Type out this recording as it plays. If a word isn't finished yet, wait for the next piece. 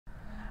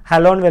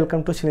Hello and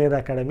welcome to Sreenath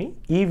Academy.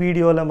 ఈ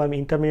వీడియోలో మనం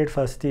intermediate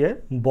first year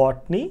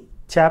botany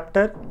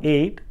chapter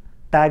 8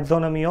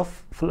 taxonomy of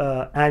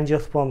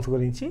angiosperms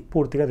గురించి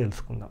పూర్తిగా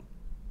తెలుసుకుందాం.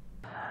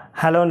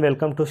 Hello and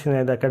welcome to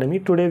Sreenath Academy.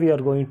 Today we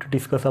are going to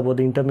discuss about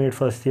the intermediate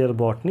first year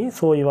botany.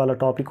 So ఇవాళ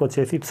topic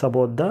వచ్చేసి it's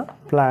about the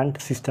plant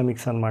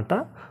systemics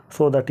అన్నమాట.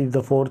 So that is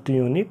the 4th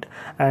unit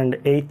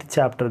and 8th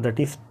chapter, that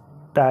is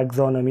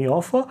taxonomy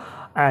of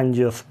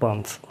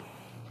angiosperms.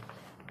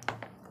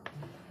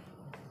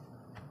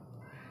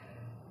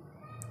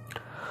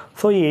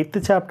 So ఈ 8th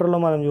చాప్టర్లో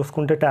మనం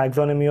చూసుకుంటే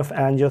taxonomy of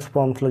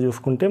యాంజియోస్పర్మ్స్లో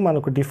చూసుకుంటే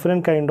మనకు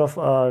different kind of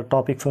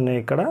topics ఉన్నాయి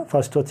ఇక్కడ.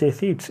 ఫస్ట్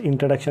వచ్చేసి it's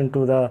introduction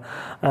to the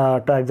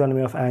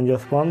taxonomy of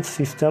angiosperms,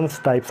 systems,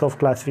 types of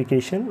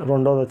classification.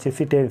 రెండోది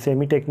వచ్చేసి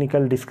సెమీ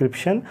టెక్నికల్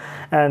డిస్క్రిప్షన్.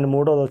 అండ్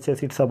మూడోది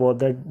వచ్చేసి it's about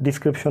the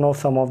description of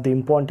some of the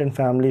important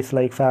families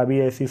like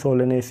ఫ్యాబియేసి,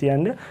 సోలనేసి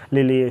and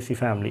లిలియేసి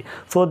family.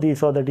 So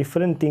these are the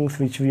different things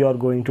which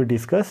we are going to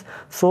discuss.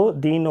 So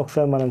దీన్ని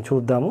ఒకసారి మనం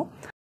చూద్దాము.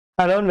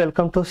 Hello and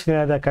welcome to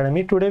Sreenath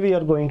Academy. Today we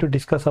are going to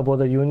discuss about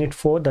the unit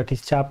 4, that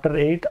is chapter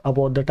 8,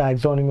 about the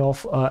taxonomy of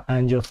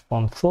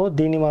angiosperms. So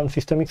దీన్ని మనం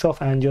systemics of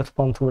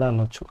angiosperms కూడా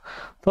అనొచ్చు.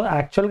 So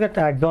యాక్చువల్గా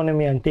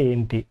taxonomy అంటే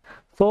ఏంటి?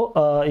 సో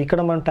ఇక్కడ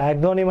మన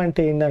టాక్సానమీ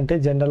అంటే ఏంటంటే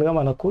జనరల్గా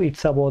మనకు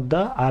it's about the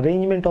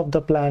arrangement of the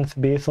plants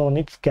base on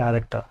it's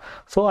character.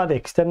 So అది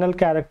ఎక్స్టర్నల్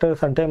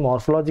క్యారెక్టర్స్ అంటే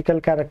మార్ఫలాజికల్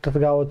క్యారెక్టర్స్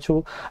కావచ్చు,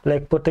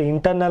 లేకపోతే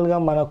ఇంటర్నల్గా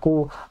మనకు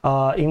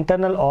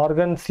ఇంటర్నల్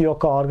ఆర్గన్స్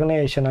యొక్క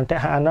ఆర్గనైజేషన్ అంటే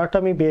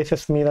అనాటమీ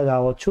బేసిస్ మీద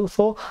కావచ్చు.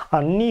 సో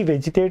అన్ని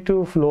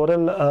వెజిటేటివ్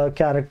ఫ్లోరల్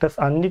క్యారెక్టర్స్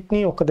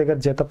అన్నిటినీ ఒక దగ్గర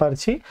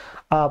జతపరిచి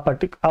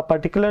ఆ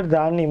పర్టికులర్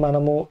దాన్ని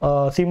మనము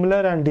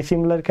similar and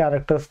dissimilar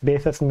characters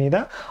basis మీద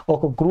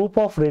ఒక గ్రూప్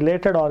ఆఫ్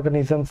రిలేటెడ్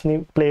ఆర్గానిజమ్స్ని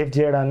ప్లేస్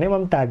చేయడాన్ని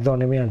మనం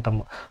టాక్సానమీ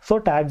అంటాము. So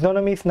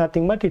taxonomy is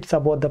nothing but it's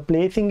about the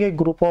placing A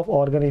group of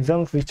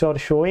organisms which are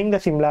showing the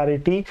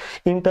similarity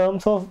in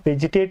terms of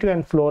vegetative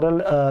and floral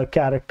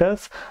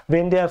characters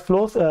when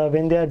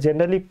they are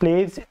generally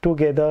placed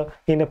together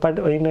in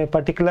a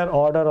particular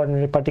order or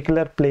in a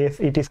particular place,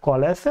 it is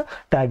called as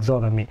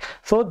taxonomy.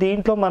 So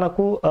దీంట్లో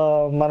మనకు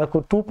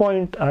 2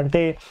 point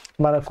అంటే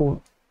మనకు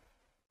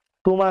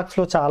 2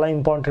 మార్క్స్లో చాలా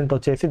important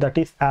వచ్చేసి that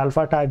is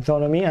alpha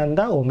taxonomy and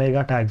the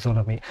omega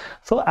taxonomy.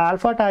 So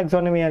alpha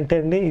taxonomy అంటే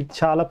ఇది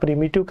చాలా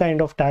primitive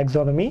kind of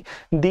taxonomy.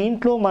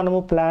 దీంట్లో మనము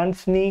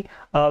ప్లాంట్స్ని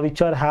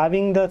which are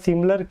having the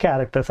similar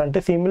characters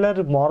అంటే similar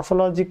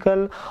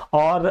morphological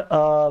are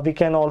we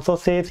can also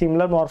say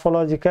similar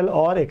morphological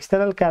are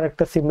external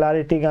character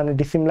similarity కానీ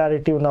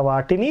dissimilarity ఉన్న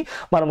వాటిని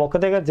మనం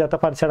ఒక దగ్గర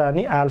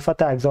జతపరచడాన్ని ఆల్ఫా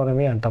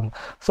టాక్సానమీ అంటాము.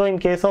 So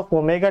in case of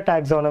omega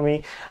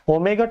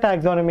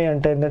taxonomy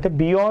అంటే ఏంటంటే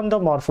beyond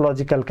the morphological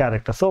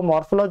character. So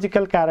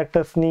morphological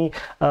క్యారెక్టర్స్ని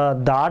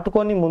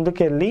దాటుకొని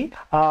ముందుకెళ్ళి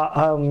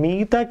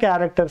మిగతా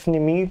క్యారెక్టర్స్ని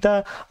మిగతా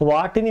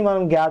వాటిని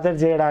మనం గ్యాదర్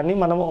చేయడాన్ని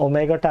మనం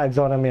ఒమేగా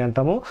టాక్సానమీ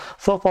అంటాము.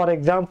 సో ఫర్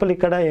ఎగ్జాంపుల్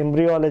ఇక్కడ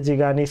ఎంబ్రియాలజీ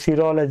కానీ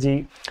సిరాలజీ,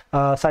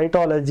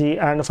 cytology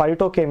and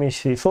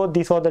phytochemistry. So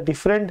these are the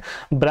different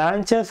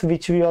branches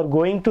which we are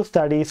going to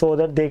study so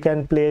that they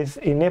can place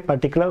in a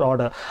particular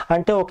order.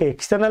 అంటే ఒక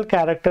ఎక్స్టర్నల్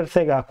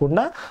క్యారెక్టర్సే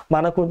కాకుండా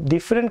మనకు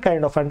different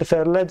kind of అంటే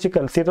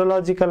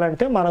serological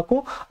అంటే మనకు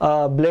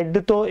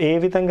బ్లడ్తో ఏ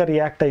విధంగా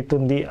రియాక్ట్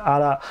అవుతుంది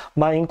అలా.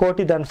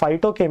 ఇంకోటి దాని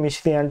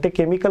ఫైటోకెమిస్ట్రీ అంటే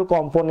chemical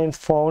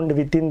components found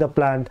with in the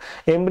plant.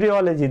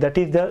 Embryology that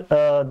is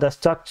the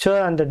structure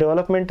and the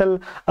developmental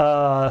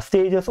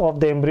stages of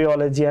the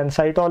embryology. And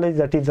cytology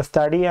that is the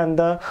study and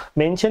the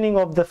mentioning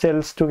of the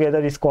cells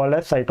together is called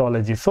as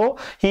cytology. So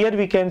here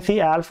we can see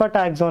alpha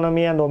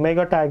taxonomy and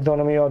omega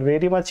taxonomy are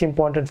very much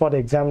important for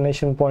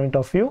examination point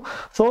of view.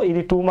 So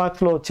ఇది 2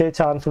 మార్క్స్లో వచ్చే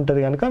chance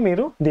ఉంటుంది కనుక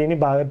మీరు దీన్ని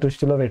బాగా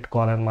దృష్టిలో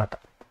పెట్టుకోవాలన్నమాట.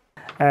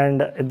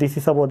 And this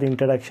is about the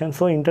introduction.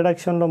 So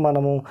ఇంట్రడక్షన్లో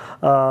మనము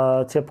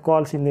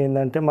చెప్పుకోవాల్సింది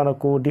ఏంటంటే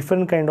మనకు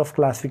different kind of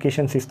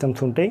classification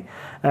systems ఉంటాయి.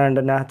 అండ్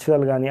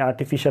న్యాచురల్ కానీ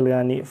ఆర్టిఫిషియల్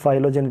కానీ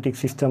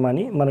ఫైలోజెనెటిక్ సిస్టమ్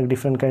అని మనకు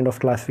డిఫరెంట్ కైండ్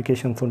ఆఫ్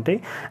క్లాసిఫికేషన్స్ ఉంటాయి.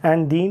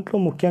 అండ్ దీంట్లో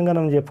ముఖ్యంగా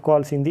మనం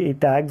చెప్పుకోవాల్సింది ఈ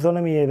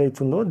టాక్సానమీ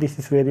ఏదైతుందో this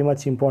is very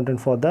much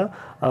important for the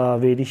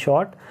very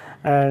short.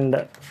 And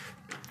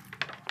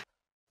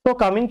so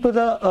coming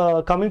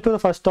to the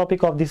first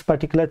topic of this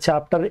particular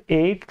chapter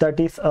 8, that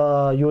is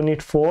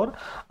unit 4,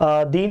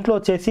 దీంట్లో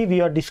వచ్చేసి we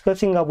are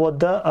discussing about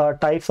the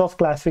types of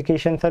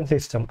classifications and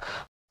system.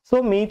 So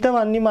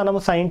మిగతావన్నీ మనము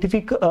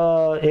scientific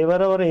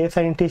ఎవరెవరు ఏ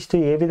scientist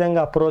ఏ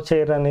విధంగా approach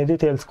అయ్యారు అనేది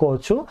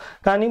తెలుసుకోవచ్చు.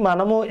 కానీ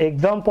మనము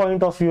ఎగ్జామ్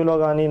పాయింట్ ఆఫ్ వ్యూలో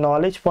కానీ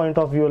నాలెడ్జ్ పాయింట్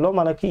ఆఫ్ వ్యూలో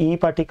మనకి ఈ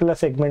పర్టికులర్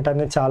సెగ్మెంట్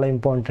అనేది చాలా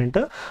ఇంపార్టెంట్.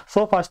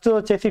 సో ఫస్ట్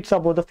వచ్చేసి it's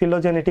about the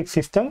ఫిలోజెనెటిక్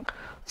system.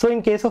 So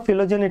in case of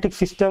ఫిలోజెనెటిక్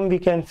system we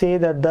can say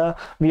that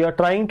we are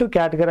trying to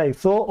categorise.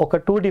 So ఒక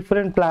 2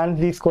 డిఫరెంట్ ప్లాంట్స్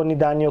తీసుకొని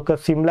దాని యొక్క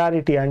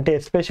సిమిలారిటీ అంటే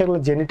ఎస్పెషల్గా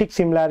జెనెటిక్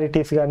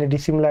సిమిలారిటీస్ కానీ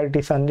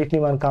డిసిమిలారిటీస్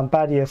అన్నిటిని మనం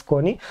కంపేర్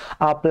చేసుకొని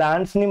ఆ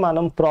ప్లాంట్స్ని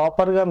మనం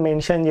ప్రాపర్గా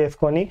మెన్షన్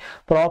చేసుకొని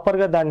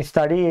ప్రాపర్గా దాన్ని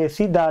స్టడీ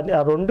చేసి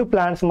ఆ రెండు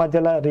ప్లాంట్స్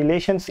మధ్యలో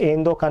రిలేషన్స్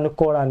ఏందో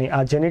కనుక్కోవడాన్ని,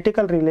 ఆ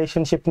జెనెటికల్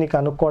రిలేషన్షిప్ని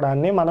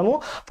కనుక్కోవడాన్ని మనము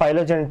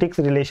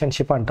ఫైలోజెనెటిక్స్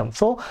రిలేషన్షిప్ అంటాం.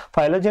 So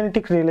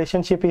phylogenetic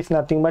relationship is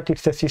nothing but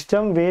it's a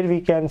system where we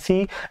can see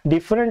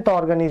different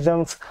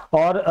organisms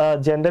or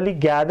generally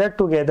gathered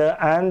together,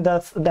 and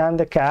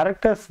the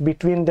characters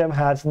between them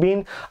has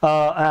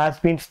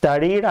been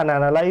studied and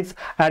analyzed,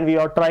 and we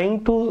are trying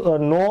to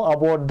know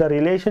about the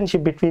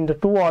relationship between the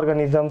two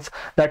organisms.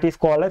 That is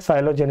called as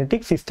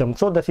phylogenetic system.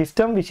 So the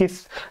system which is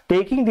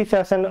taking this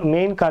as a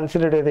main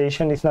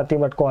consideration is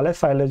nothing but called as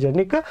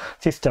phylogenetic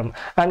system.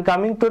 And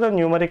coming to the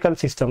numerical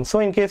system, so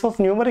in case of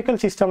numerical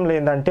system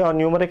lendante or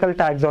numerical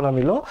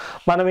taxonomy lo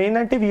manam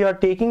endante we are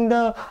taking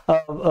the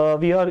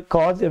we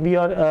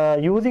are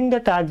using the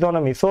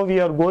taxonomy. So we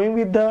are going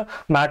with the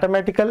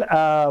mathematical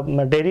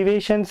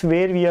derivations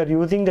where we are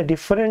using the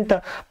different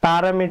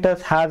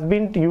parameters has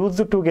been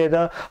used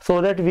together so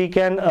that we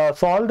can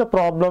solve the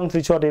problems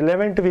which are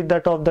relevant with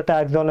that of the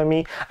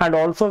taxonomy, and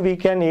also we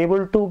can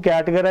able to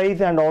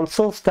categorize and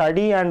also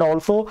study and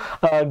also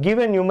give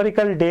a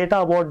numerical data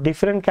about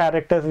different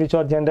characters which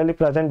are generally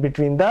present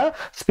between the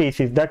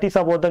species. That is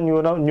about the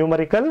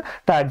numerical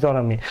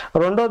taxonomy.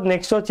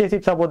 Next వచ్చేసి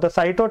it's about the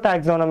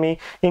cytotaxonomy.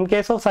 In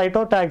case of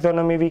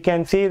cytotaxonomy, we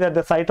can see that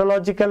the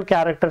cytological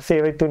characters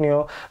ఏవైతున్నాయో,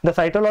 the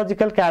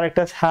cytological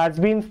characters has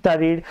been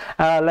studied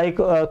like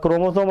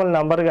chromosomal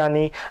number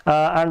gani,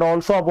 and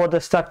also about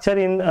the structure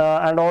in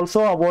and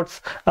also about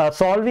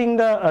solving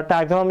the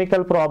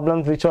taxonomical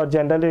problems which are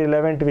generally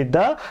relevant with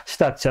the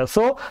structure.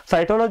 So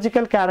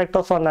cytological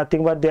characters are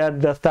nothing but they are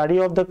the study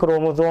of the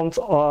chromosomes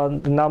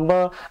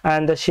number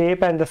and the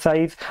shape and the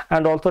size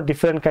and also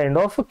different kind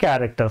of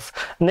characters.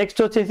 Next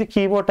వచ్చేసి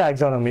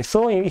chemotaxonomy. So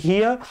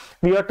here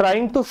we are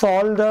trying to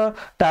solve the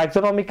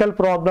taxonomical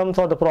problems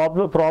or the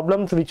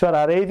problems which are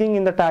arising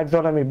in the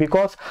taxonomy,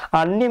 because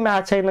అన్ని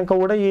match అయినాక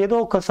కూడా ఏదో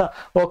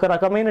ఒక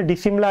రకమైన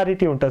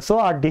dissimilarity ఉంటుంది. So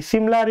ఆ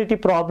dissimilarity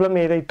problem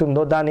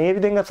ఏదైతుందో దాన్ని ఏ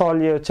విధంగా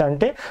సాల్వ్ చేయొచ్చు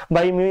అంటే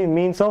by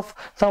means of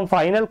some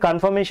final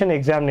confirmation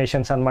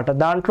examinations అనమాట.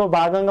 దాంట్లో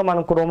భాగంగా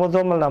మనం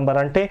క్రోమోజోమల్ నంబర్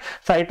అంటే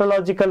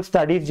సైటలాజికల్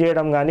స్టడీస్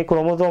చేయడం కానీ,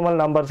 క్రోమోజోమల్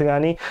నంబర్స్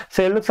కానీ,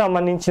 సెల్కి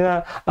సంబంధించిన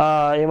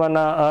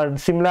ఏమన్నా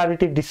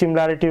సిమిలారిటీ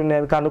డిసిమిలారిటీ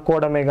ఉన్నది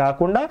కనుక్కోవడమే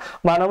కాకుండా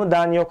మనము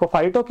దాని యొక్క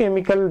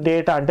ఫైటోకెమికల్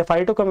డేటా అంటే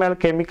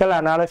ఫైటోకెమికల్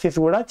అనాలిసిస్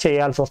కూడా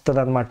చేయాల్సి వస్తుంది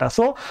అనమాట.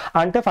 సో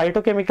అంటే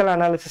ఫైటోకెమికల్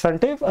అనాలిసిస్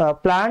అంటే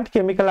ప్లాంట్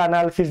కెమికల్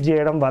అనాలిసిస్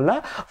చేయడం వల్ల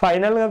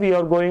ఫైనల్గా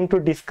we are going to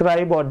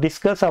describe are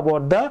discuss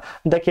about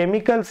the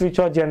chemicals which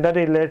are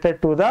generally related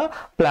to the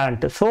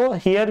plant. So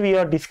here we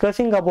are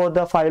discussing about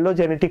the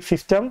phylogenetic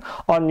system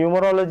or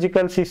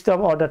numerological system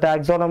or the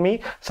taxonomy.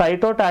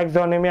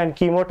 Cytotaxonomy and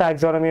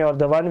chemotaxonomy are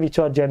the one which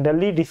are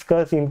generally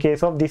discussed in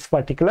case of this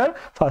particular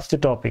first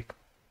topic.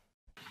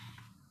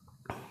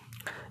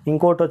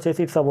 ఇంకోటి వచ్చేసి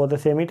it's about the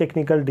semi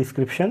technical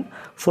description.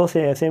 So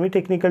semi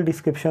technical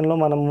డిస్క్రిప్షన్లో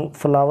మనం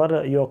flower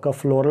యొక్క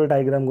floral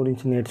diagram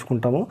గురించి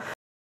నేర్చుకుంటాము.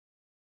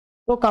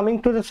 So coming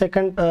to the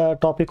second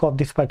topic of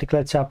this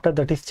particular chapter,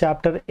 that is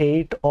chapter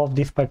 8 of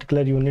this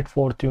particular unit,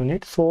 4th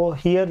unit. So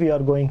here we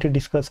are going to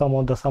discuss some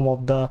of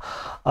the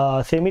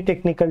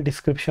semi-technical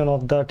description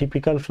of the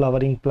typical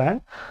flowering plant.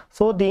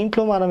 So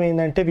దీంట్లో మనం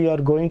ఏంటంటే we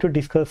are going to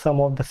discuss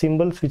some of the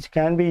symbols which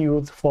can be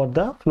used for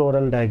the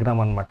floral diagram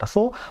అన్నమాట.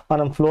 So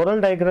మనం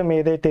floral diagram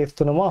ఏదైతే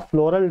ఇస్తున్నామో ఆ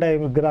floral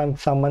diagram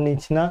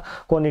సంబంధించిన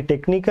కొన్ని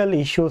technical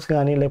issues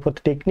కానీ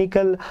లేకపోతే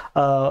టెక్నికల్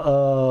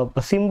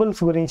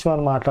సింబల్స్ గురించి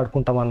మనం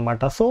మాట్లాడుకుంటాం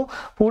అన్నమాట. సో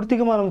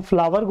పూర్తిగా మనం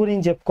ఫ్లవర్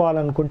గురించి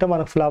చెప్పుకోవాలనుకుంటే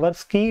మనకు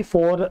ఫ్లవర్స్కి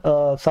 4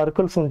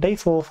 సర్కిల్స్ ఉంటాయి.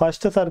 సో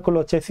ఫస్ట్ సర్కిల్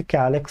వచ్చేసి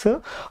క్యాలెక్స్,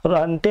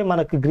 అంటే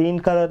మనకు green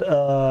colour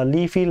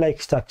leafy like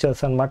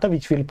structures అనమాట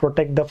which will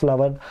protect the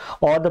flower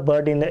are the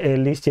bird in the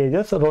early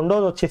stages.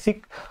 రెండోది వచ్చేసి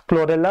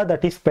క్లోరెల్లా,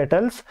 దట్ ఈస్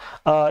పెటల్స్.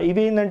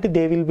 ఇవి ఏంటంటే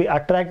they will be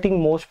attracting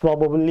most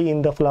probably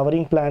in the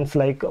flowering plants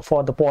like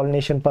for the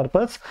pollination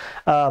purpose,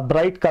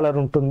 bright colour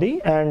ఉంటుంది.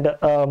 And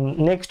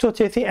next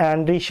వచ్చేసి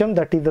androecium,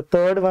 that is the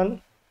third one.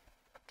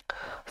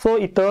 So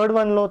ఈ third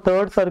వన్లో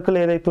third circle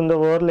ఏదైతుందో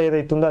whirl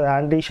ఏదైతుందో అది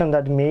androecium,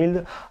 that male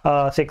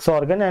sex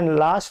organ. And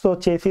last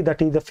వచ్చేసి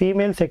that is the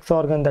female sex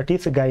organ, that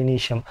is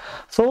gynoecium.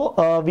 So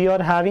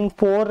we are having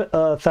 4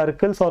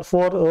 circles are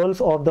 4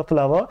 roles of the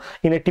flower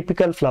in a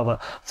typical flower.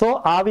 So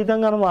ఆ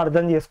విధంగా మనం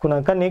అర్థం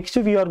చేసుకున్నాక next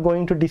we are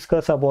going to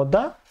discuss about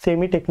the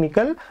semi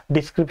technical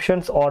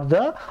descriptions are the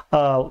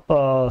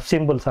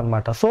symbols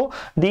అనమాట. So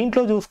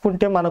దీంట్లో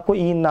చూసుకుంటే మనకు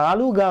ఈ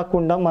 4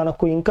 కాకుండా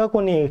మనకు ఇంకా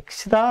కొన్ని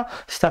ఎక్స్ట్రా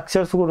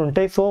స్ట్రక్చర్స్ కూడా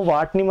ఉంటాయి. సో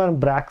వాటిని మనం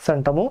బ్రాక్స్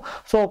అంటాము.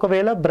 సో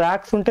ఒకవేళ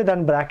బ్రాక్స్ ఉంటే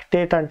దాన్ని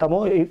బ్రాకెట్ అంటాము,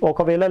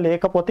 ఒకవేళ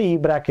లేకపోతే ఈ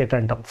బ్రాకెట్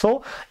అంటాం. సో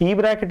ఈ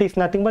bracket is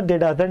nothing but they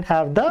doesn't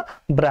have the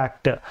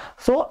bract.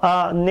 So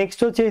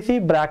next వచ్చేసి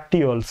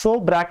బ్రాక్టియోల్స్. సో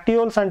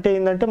బ్రాక్టియోల్స్ అంటే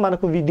ఏంటంటే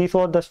మనకు these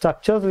are the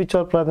structures which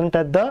are present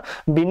at the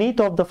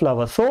beneath of the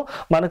flower. So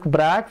మనకు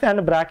బ్రాక్స్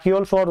and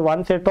బ్రాక్టియోల్స్ are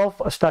one set of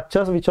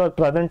structures which are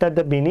present at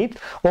the beneath.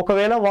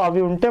 ఒకవేళ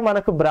అవి ఉంటే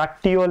మనకు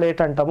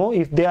బ్రాక్టియోలేట్ అంటాము.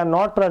 If they are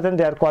not present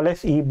they are called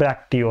as ఈ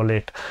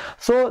బ్రాక్టియోలేట్.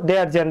 So they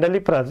are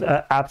generally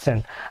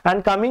absent. And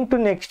coming to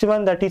next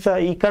one, that is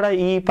ఇక్కడ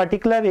ఈ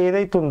particular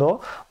ఏదైతుందో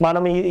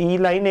మనం ఈ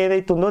లైన్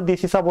ఏదైతుందో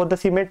this is about the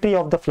symmetry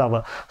of the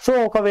flower. So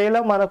ఒకవేళ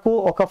మనకు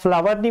ఒక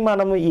ఫ్లవర్ని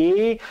మనము ఏ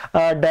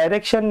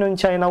డైరెక్షన్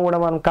నుంచి అయినా కూడా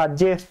మనం కట్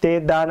చేస్తే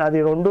అది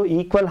రెండు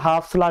ఈక్వల్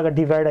హాఫ్స్ లాగా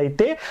డివైడ్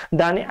అయితే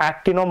దాన్ని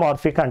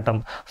యాక్టినోమార్ఫిక్ అంటాం.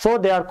 So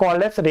they are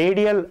called as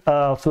radial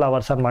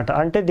flowers అనమాట,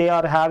 అంటే they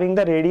are having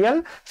the radial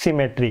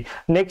symmetry.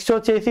 Next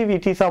వచ్చేసి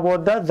which is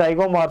about the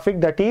zygomorphic,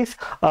 that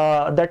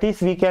is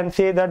we can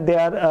say that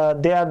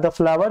they are the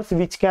flowers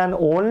which can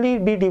only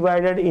B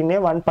divided in a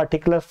one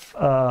particular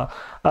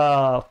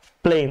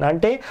plane.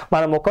 అంటే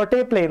మనం ఒకటే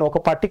plane, ఒక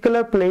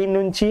particular plane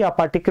నుంచి ఆ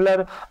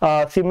particular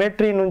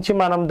symmetry నుంచి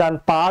మనం దాన్ని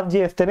పాస్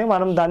చేస్తేనే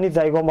మనం దాన్ని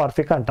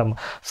జైగోమార్ఫిక్ అంటాము.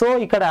 సో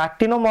ఇక్కడ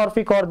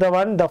actinomorphic are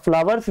the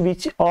flowers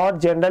which are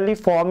generally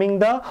forming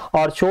the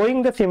are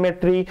showing the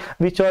symmetry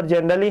which are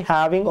generally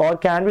having or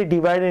can be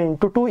divided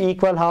into two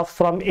equal హాఫ్స్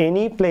from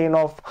any plane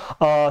of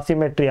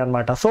symmetry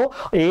అనమాట. So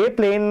ఏ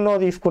ప్లేన్లో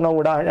తీసుకున్నా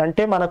కూడా,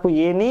 అంటే మనకు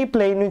any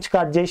plane నుంచి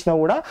cut చేసినా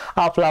కూడా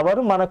ఆ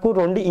ఫ్లవర్ మనకు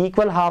రెండు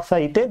ఈక్వల్ హాఫ్స్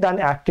అయితే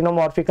దాన్ని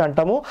యాక్టినోమార్ఫిక్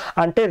అంటాము,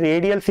 అంటే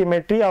radial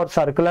symmetry or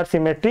circular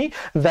symmetry.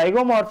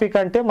 Zygomorphic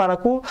అంటే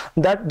మనకు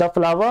that the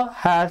flower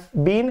has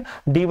been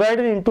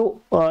divided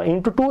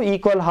into two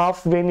equal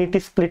halves when it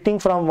is splitting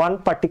from one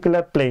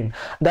particular plane.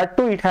 That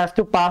too it has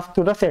to pass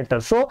to the center.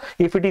 So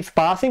if it is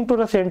passing to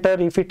the center,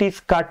 if it is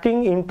cutting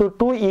into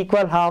two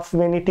equal halves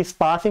when it is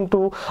passing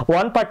to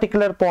one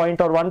particular point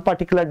or one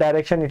particular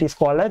direction, it is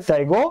called as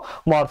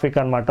zygomorphic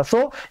అన్నమాట. So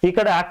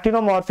ఇక్కడ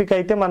actinomorphic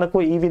అయితే మనకు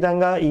ఈ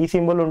విధంగా ఈ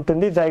symbol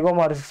ఉంటుంది,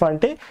 zygomorphic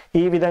అంటే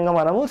ఈ విధంగా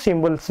మనము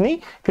సింబల్స్ ని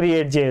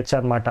క్రియేట్ చేయొచ్చు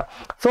అనమాట.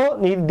 సో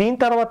దీని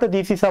తర్వాత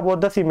this is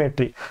about the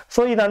symmetry.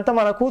 So ఇదంతా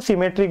మనకు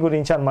సిమెట్రీ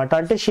గురించి అనమాట,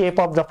 అంటే shape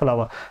of the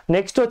flower.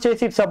 Next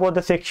వచ్చేసి it's about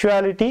the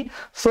sexuality.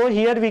 So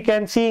here we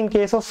can see in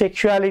case of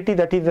sexuality,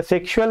 that is the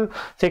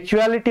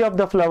sexuality of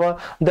the flower.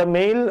 The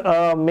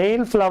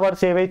male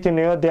flowers ఏవైతే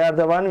ఉన్నాయో they are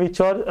the one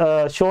which are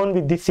shown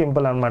with this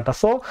symbol అనమాట.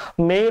 So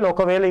male,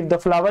 ఒకవేళ if the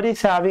flower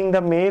is having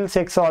the male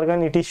sex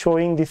organ it is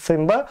showing this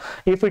symbol.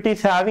 If it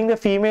is having the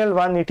female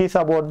one it is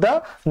about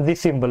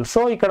this symbol.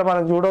 So ఇక్కడ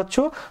మనం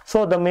చూడొచ్చు. So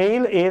the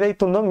mail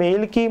ఏదైతుందో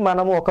mail కి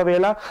మనము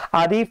ఒకవేళ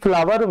అది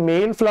flower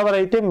male flower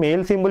అయితే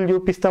male symbol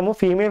చూపిస్తాము,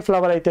 ఫీమేల్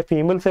ఫ్లవర్ అయితే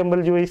ఫీమేల్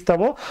సింబల్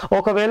చూపిస్తాము.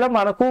 ఒకవేళ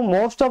మనకు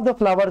most of the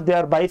flowers they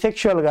are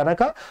bisexual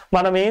గనక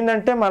మనం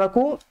ఏంటంటే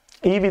మనకు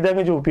ఈ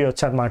విధంగా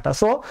చూపించవచ్చు అనమాట.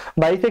 So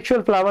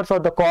bisexual flowers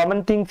are the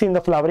common things in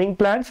the flowering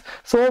plants.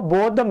 So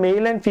both the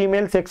male and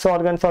female sex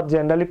organs are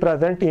generally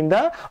present in the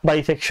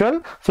bisexual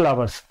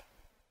flowers.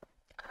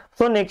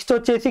 So next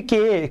వచ్చేసి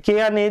కే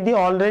అనేది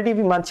ఆల్రెడీ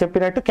మనం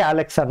చెప్పినట్టు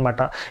క్యాలెక్స్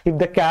అనమాట. If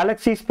the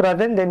క్యాలెక్స్ is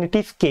present then it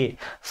is K.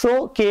 So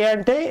కే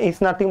అంటే is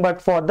nothing but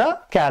for the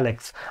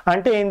క్యాలెక్స్,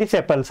 అంటే ఏంది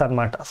sepals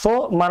అనమాట. So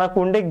మనకు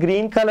ఉండే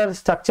గ్రీన్ కలర్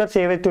స్ట్రక్చర్స్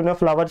ఏవైతే ఉన్నాయో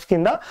ఫ్లవర్స్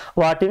కింద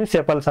వాటిని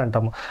సెపల్స్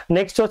అంటాము.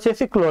 నెక్స్ట్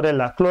వచ్చేసి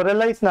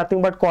chlorella is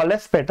nothing but called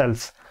as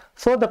petals.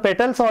 So the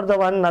petals are the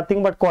one nothing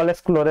but called as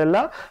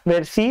chlorella,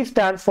 where C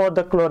stands for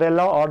the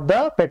chlorella or the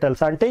petals.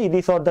 Ante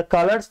these are the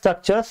colored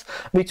structures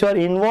which are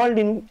involved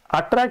in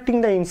attracting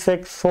the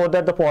insects so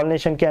that the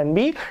pollination can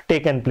be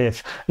taken place.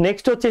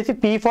 Next వచ్చేసి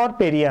P for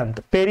perianth.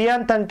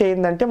 Perianth అంటే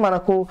ఏంటంటే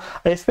మనకు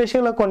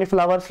ఎస్పెషల్గా కొన్ని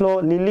flowers లో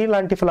lily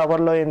లాంటి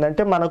flower లో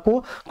ఏంటంటే మనకు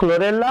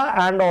క్లోరెల్లా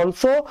అండ్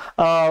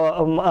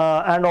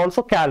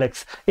ఆల్సో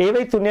క్యాలెక్స్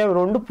ఏవైతే ఉన్నాయో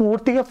రెండు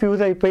పూర్తిగా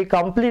ఫ్యూజ్ అయిపోయి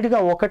కంప్లీట్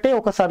గా ఒకటే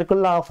ఒక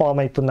సర్కిల్ లా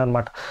ఫామ్ అవుతుంది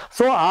అనమాట.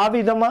 సో ఆ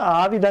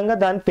విధంగా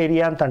దాన్ని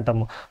పెరియాంత్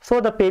అంటాము. So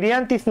the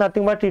perianth is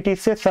nothing but it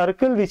is a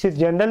circle which is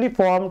generally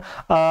form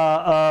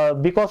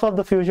because of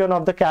the fusion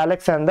of the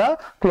క్యాలెక్స్ and the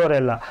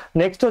chlorella.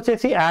 Next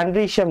వచ్చేసి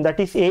androecium, that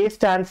is A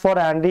stands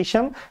for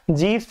androecium,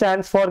 G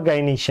stands for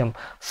gynoecium.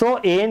 So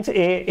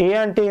ఏ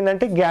అంటే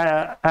ఏంటంటే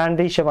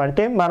androecium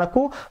అంటే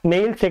మనకు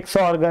mail sex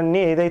organ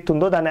ని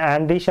ఏదైతుందో దాన్ని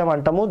androecium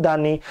అంటాము,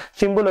 దాన్ని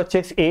సింబల్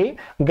వచ్చేసి ఏ.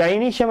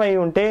 గైనీషియం అయి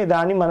ఉంటే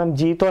దాన్ని మనం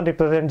జీతో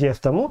రిప్రజెంట్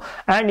చేస్తాము.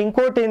 అండ్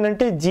ఇంకోటి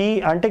ఏంటంటే జీ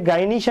అంటే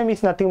gynoecium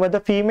is nothing but the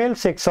female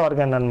sex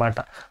organ అన్నమాట.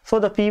 So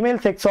the female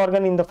sex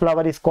organ in the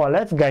flower is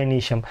called as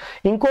gynoecium.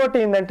 ఇంకోటి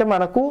ఏంటంటే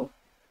మనకు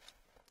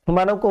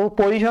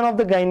పొజిషన్ ఆఫ్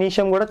ద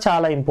గైనీషియం కూడా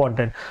చాలా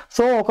ఇంపార్టెంట్.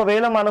 సో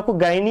ఒకవేళ మనకు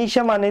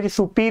గైనీషియం అనేది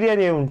సుపీరియర్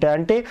ఏ ఉంటే,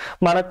 అంటే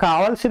మనకు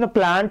కావాల్సిన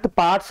ప్లాంట్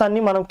పార్ట్స్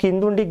అన్ని మనం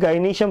కింద ఉండి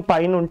గైనీషియం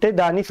పైన ఉంటే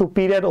దాన్ని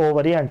సుపీరియర్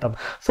ఓవరీ అంటాం.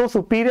 So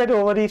superior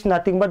ovary is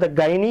nothing but the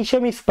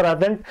gynecium is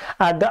present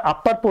at the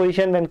upper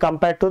position when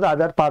compared to the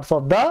other parts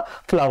of the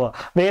flower.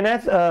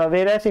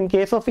 Whereas in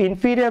case of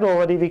inferior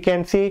ovary we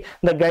can see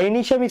the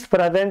gynecium is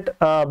present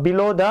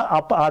below the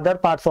other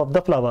parts of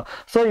the flower.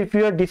 So if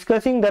you are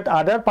discussing that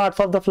other parts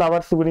of the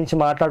flowers గురించి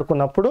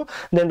మాట్లాడుకున్నప్పుడు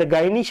then the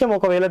gynoecium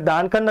ఒకవేళ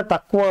దానికన్నా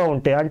తక్కువ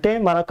ఉంటే, అంటే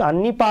మనకు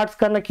అన్ని parts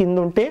కన్నా కింద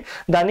ఉంటే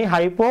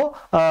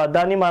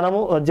దాన్ని మనము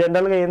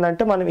జనరల్ గా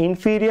ఏంటంటే మనం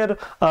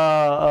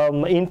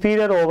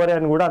ఇన్ఫీరియర్ ఓవరీ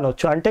అని కూడా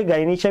అనొచ్చు. అంటే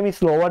gynoecium is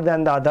lower than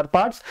the other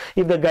parts.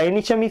 If the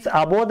gynecium is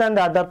above than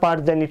the other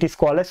parts then it is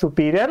called as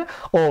superior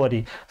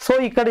ovary. So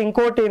ఇక్కడ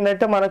ఇంకోటి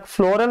ఏంటంటే మనకు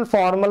ఫ్లోరల్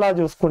ఫార్ములా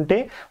చూసుకుంటే,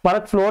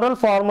 మనకు ఫ్లోరల్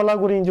ఫార్ములా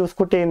గురించి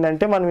చూసుకుంటే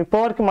ఏంటంటే మనం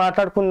ఇప్పటివరకు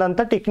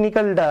మాట్లాడుకున్నంత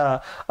టెక్నికల్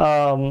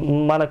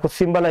మనకు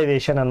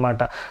సింబలైజేషన్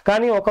అనమాట.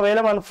 కానీ ఒకవేళ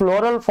మనం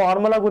ఫ్లోరల్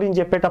ఫార్ములా గురించి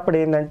చెప్పేటప్పుడు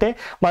ఏంటంటే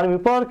మనం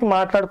ఇప్పటివరకు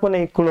మాట్లాడుకునే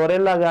ఈ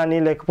క్లోరెల్లా కానీ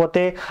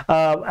లేకపోతే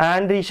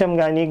ఆండ్రీషియం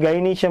కానీ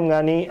గైనీషియం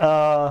కానీ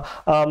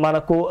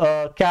మనకు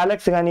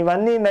క్యాలెక్స్ కానీ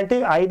ఇవన్నీ ఏంటంటే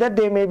either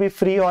they may be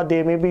free are they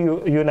may be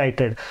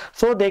United.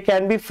 So they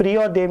can be free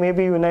are they may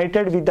be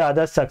United with the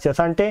other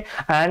structures. అంటే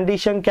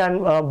androecium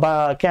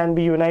can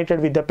be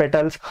United with the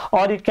petals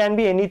or it can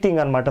be anything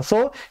anamata. So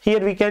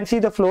here we can see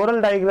the floral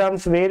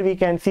diagrams where we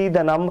can see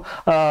the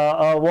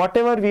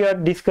whatever we are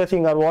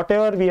discussing or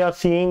whatever we are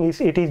seeing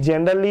it is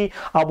generally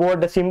about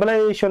the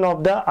symbolization of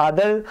the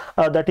other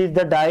that is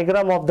the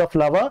diagram of the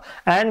flower,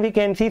 and we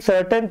can see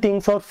certain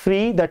things are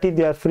free, that is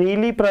they are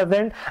freely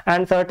present,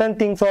 and certain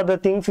things are the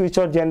things which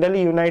are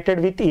generally united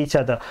with each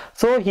other.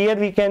 So here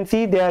we can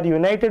see they are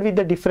united with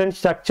the different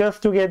structures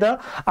together.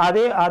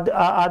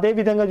 Ade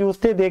vidhanga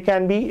chuste they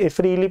can be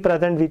freely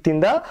present within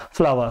the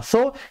flower. So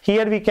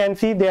here we can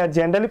see they are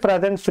generally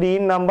present free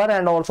in number,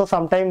 and also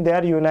sometimes they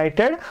are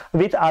united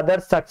with other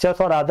structures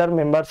or other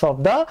members of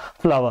the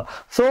flower.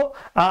 So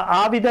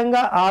ఆ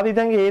విధంగా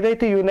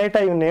ఏదైతే unite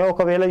అయి ఉన్నాయో,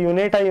 ఒకవేళ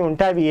unite అయి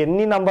ఉంటే అవి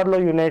ఎన్ని నంబర్లో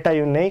యునైట్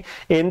అయి ఉన్నాయి,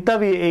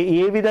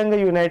 ఏ విధంగా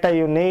యునైట్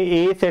అయి ఉన్నాయి,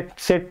 ఏ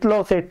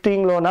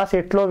సెట్టింగ్లోనా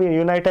సెట్లో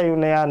యునైట్ అయి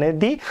ఉన్నాయా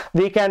అనేది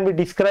we can be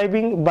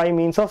describing by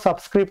means of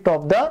subscript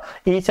of the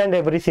each and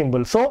every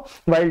symbol. So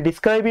while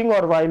describing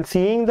or while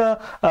seeing the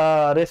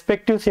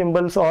respective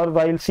symbols or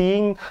while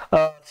seeing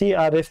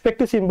ఆ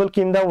రెస్పెక్టివ్ సింబల్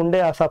కింద ఉండే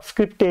ఆ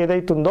సబ్స్క్రిప్ట్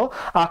ఏదైతుందో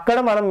అక్కడ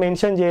మనం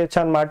మెన్షన్ చేయొచ్చు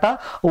అనమాట.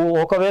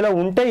 ఒకవేళ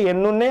ఉంటే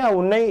ఎన్ని ఉన్నాయి,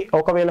 ఉన్నాయి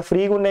ఒకవేళ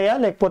ఫ్రీగా ఉన్నాయా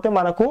లేకపోతే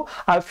మనకు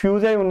అవి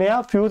ఫ్యూజ్ అయి ఉన్నాయా,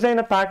 ఫ్యూజ్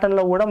అయిన ప్యాటర్న్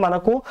లో కూడా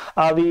మనకు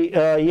అవి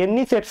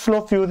ఎన్ని సెట్స్ లో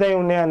ఫ్యూజ్ అయి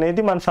ఉన్నాయి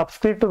అనేది మన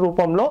సబ్స్క్రిప్ట్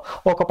రూపంలో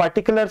ఒక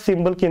పర్టికులర్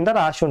సింబల్ కింద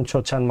రాసి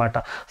ఉంచవచ్చు అనమాట.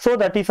 So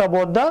that is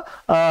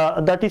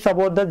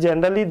about the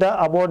generally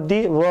about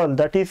the world,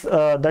 that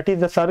is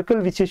the circle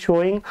which is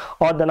showing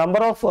or the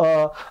number of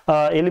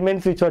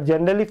elements which are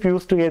generally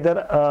fused together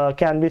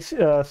can be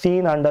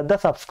seen under the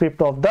subscript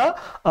of the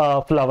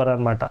flower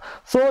anamata.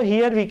 So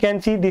here we can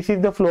see this is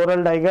the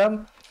floral diagram.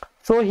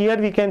 So here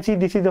we can see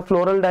this is the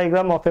floral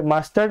diagram of a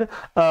mustard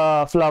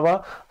flower.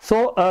 So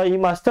ఈ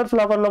mustard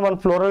flower లో మనం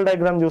floral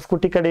diagram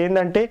చూసుకుంటే ఇక్కడ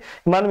ఏంటంటే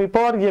మనం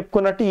ఇప్పటివరకు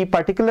చెప్పుకున్నట్టు ఈ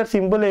పర్టికులర్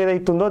సింబల్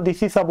ఏదైతుందో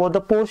this is about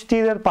the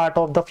posterior part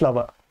of the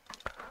flower.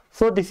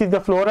 So this is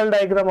the floral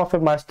diagram of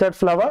a mustard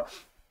flower.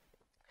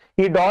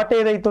 ఈ డాట్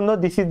ఏదైతుందో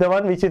this is the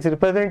one which is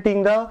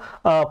representing the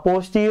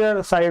posterior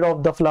side of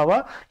the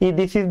flower.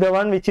 This is the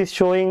one which is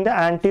showing the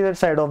anterior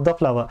side of the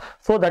flower.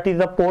 So that is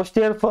the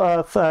posterior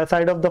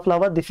side of the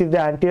flower, this is the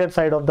anterior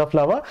side of the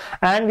flower.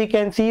 And we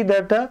can see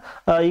that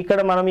ఇక్కడ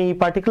మనం ఈ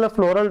particular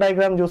floral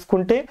diagram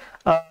చూసుకుంటే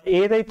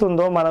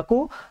ఏదైతుందో మనకు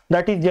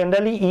that is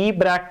generally ఈ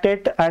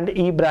బ్రాక్టెట్ and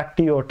ఈ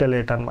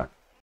బ్రాక్టియోటెలేట్ అన్నమాట.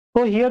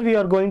 So here we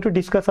are going to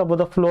discuss about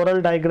the floral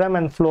diagram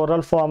and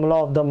floral formula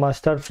of the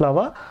mustard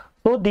flower.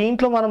 So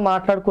దీంట్లో మనం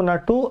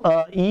మాట్లాడుకున్నట్టు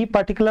ఈ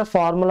పర్టికులర్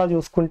ఫార్ములా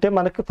చూసుకుంటే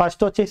మనకి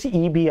ఫస్ట్ వచ్చేసి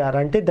ఈబిఆర్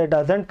అంటే that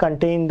doesn't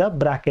contain the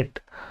bracket.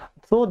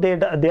 So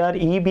they are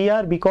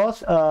ఈబిఆర్ because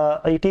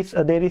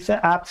there is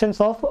absence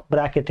of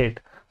bracketed,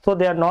 so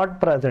they are not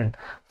present.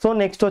 So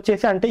next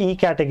వచ్చేసి అంటే ఈ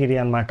కేటగిరీ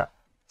అనమాట.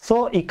 సో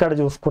ఇక్కడ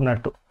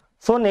చూసుకున్నట్టు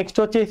సో నెక్స్ట్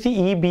వచ్చేసి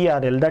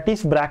ఈబిఆర్ఎల్ that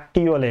is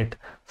బ్రాక్టియోలేట్.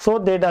 So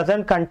they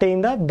doesn't contain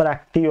the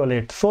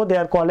bracteolate, so they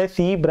are called as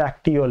E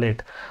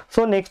bracteolate.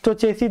 So next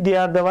వచ్చేసి they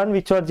are the one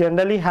which are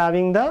generally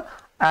having the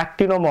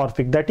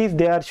actinomorphic, that is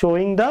they are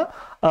showing the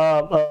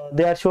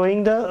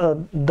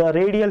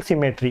radial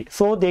symmetry,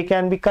 so they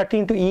can be cut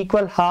into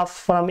equal half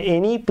from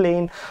any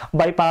plane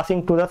by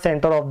passing to the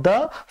center of the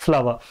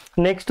flower.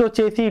 Next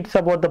వచ్చేసి it's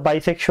about the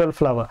bisexual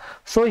flower.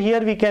 So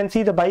here we can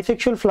see the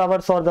bisexual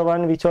flowers are the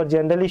one which are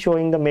generally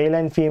showing the male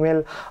and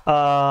female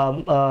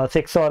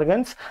sex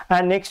organs.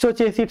 And next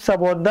వచ్చేసి it's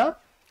about the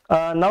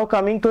now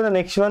coming to the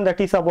next one, that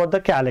is about the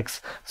calyx.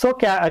 So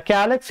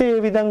calyx ఏ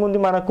విధంగా ఉంది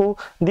మనకు,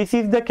 this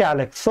is the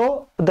calyx. So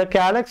the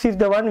calyx is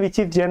the one which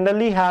is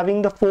generally having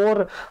the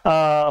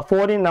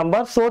four in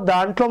number. So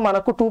దాంట్లో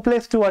మనకు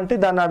 2+2 అంటే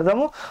దాని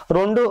అర్థము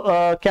రెండు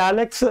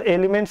calyx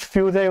elements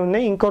fuse అయి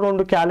ఉన్నాయి, ఇంకో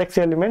రెండు calyx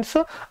ఎలిమెంట్స్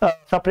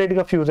సపరేట్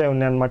గా ఫ్యూజ్ అయి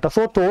ఉన్నాయి అనమాట.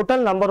 సో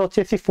టోటల్ నంబర్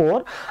వచ్చేసి 4,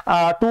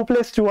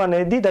 2+2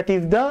 అనేది that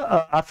is the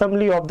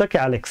assembly of the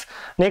calyx.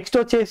 Next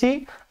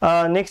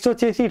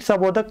వచ్చేసి it's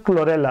about the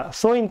chlorella.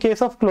 So in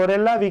case of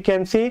chlorella we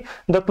can see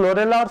the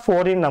chlorella are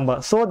 4 in number,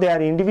 so they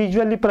are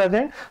individually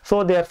present, so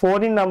they are 4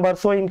 in number.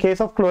 So in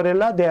case of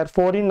chlorella they are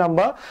 4 in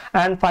number.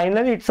 And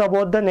finally it's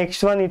about the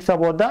next one, it's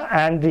about the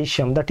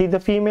andrecium, that is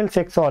the female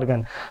sex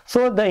organ. So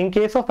in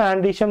case of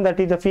andrecium, that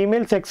is the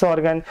female sex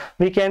organ,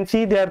 we can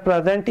see they are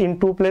present in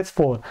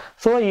 2+4.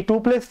 So ఈ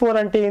 2+4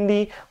 అంటే ఏంది,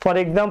 for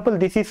example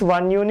this is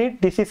 1 unit,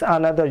 this is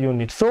another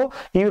unit. So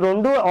ఈ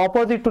రెండు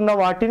opposite ఉన్న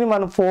వాటిని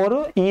మనం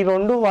 4, ఈ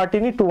రెండు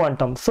వాటిని 2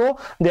 అంటాం. So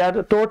they are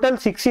total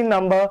 6 in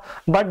number,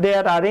 but they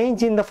are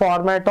arranged in the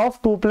format of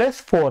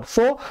 2+4.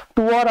 So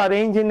 2 are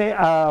arranged in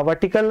a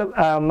vertical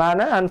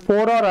manner and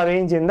 4 are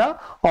arranged in the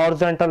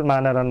horizontal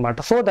manner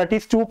anamata. So that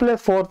is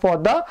 2+4 for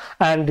the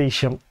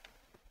andrecium.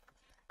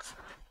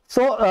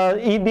 So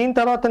ఈ దీని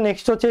తర్వాత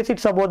next వచ్చేసి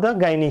it's about the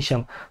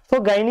gynoecium. So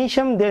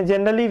gynoecium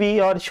generally we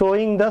are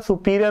showing the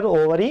superior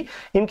ovary.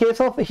 In case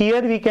of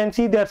here we can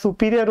see they are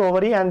superior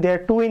ovary and they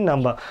are 2 in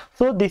number.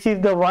 So this is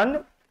the one,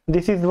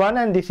 this is 1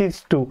 and this is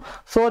 2.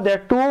 So there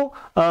are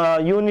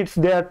 2 units,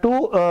 there are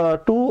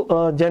two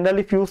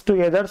generally fused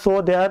together. So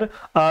they are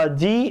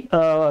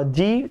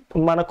G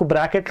మనకు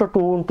బ్రాకెట్లో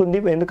 2 ఉంటుంది,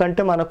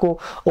 ఎందుకంటే మనకు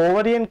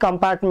ovarian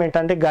compartment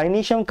అంటే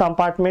gynoecium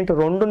compartment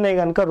 2 ఉన్నాయి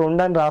కనుక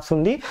 2 అని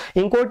రాస్తుంది.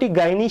 ఇంకోటి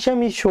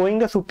gynoecium is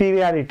showing the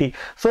superiority.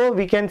 So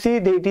we can see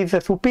it is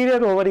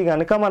superior ovary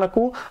కనుక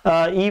మనకు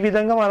ఈ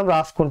విధంగా మనం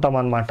రాసుకుంటాం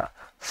అన్నమాట.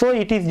 So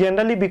it is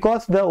generally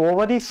because the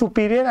ovary is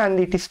superior and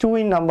it is 2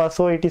 in number,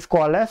 so it is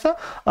called as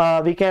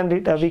we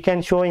can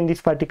show in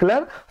this particular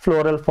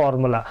floral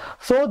formula.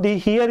 So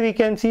here we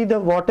can see the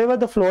whatever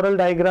the floral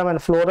diagram and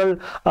floral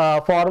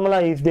formula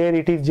is there,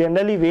 it is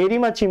generally very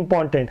much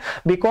important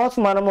because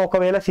మనం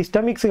ఒకవేళ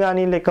సిస్టమిక్స్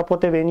కానీ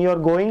లేకపోతే when you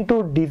are going to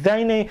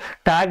design a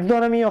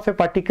taxonomy of a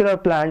particular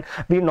plant,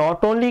 we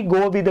not only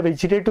go with the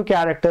vegetative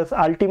characters,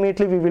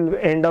 ultimately we will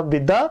end up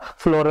with the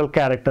floral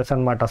characters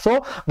అన్నమాట. So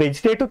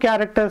vegetative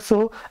characters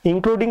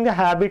including the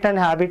habit and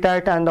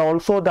habitat and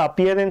also the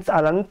appearance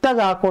అదంతా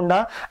కాకుండా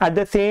at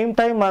the same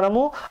time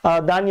మనము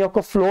దాని యొక్క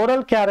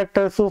floral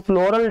characters,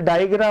 floral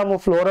diagram,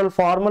 floral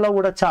formula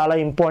కూడా చాలా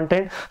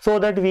important. So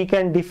that we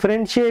can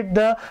differentiate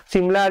the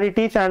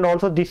similarities and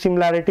also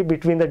dissimilarity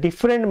between the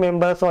different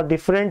members are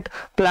different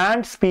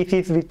plant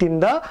species with in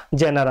the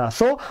Zenara.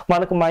 So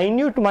మనకు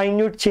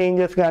minute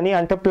changes కానీ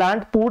అంటే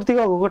plant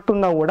పూర్తిగా ఒకటి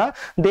ఉన్నా కూడా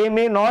they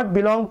may not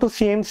belong to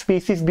same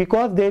species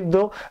because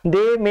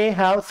they may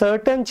have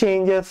certain changes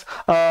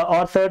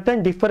or certain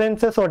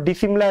differences or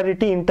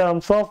dissimilarity in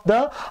terms of the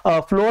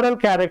floral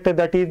character,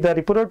 that is the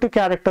reproductive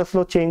characters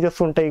లో changes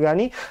ఉంటాయి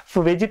కానీ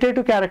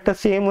vegetative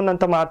characters same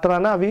ఉన్నంత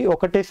మాత్రాన అవి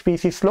ఒకటే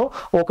species లో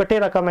ఒకటే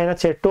రకమైన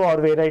చెట్టు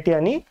ఆర్ వెరైటీ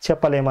అని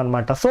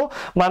చెప్పలేమన్నమాట. సో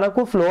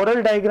మనకు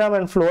floral diagram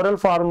and floral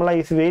formula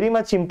is very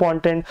much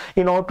important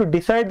in order to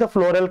decide the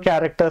floral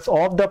characters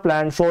of the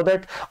plant, so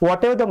that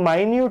what ever the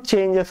minute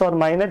changes are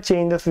minor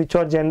changes which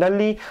are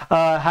generally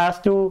has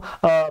to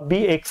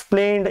be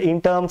explained in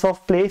terms of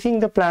placing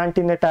the plant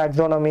in a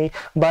taxonomy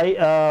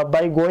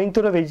by going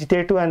to the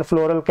vegetative and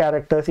floral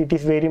characters. It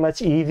is very much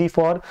easy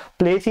for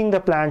placing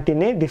the plant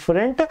in a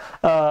different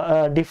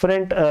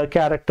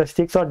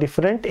characteristics or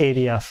different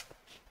areas.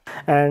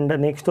 And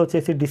next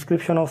వచ్చేసి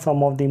description of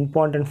some of the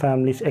important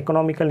families,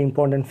 economical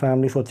important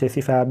families వచ్చేసి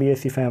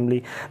ఫ్యాబియేసి family,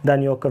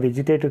 దాని యొక్క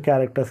vegetative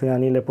characters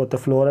కానీ లేకపోతే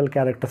floral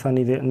characters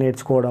అని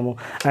నేర్చుకోవడము.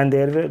 And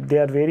they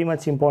are very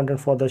much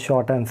important for the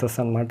short answers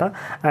అనమాట.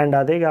 And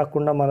అదే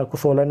కాకుండా మనకు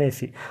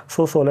సోలనేసి,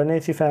 సో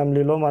సోలనేసి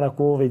ఫ్యామిలీలో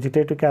మనకు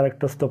వెజిటేటివ్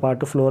క్యారెక్టర్స్తో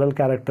పాటు ఫ్లోరల్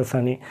క్యారెక్టర్స్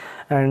అని.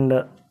 అండ్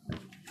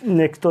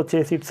నెక్స్ట్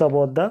వచ్చేసి ఇట్స్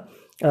అబౌట్ ద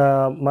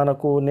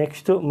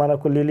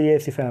మనకు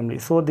లిలియేసి family.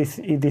 So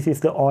this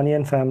is the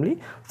onion family.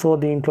 So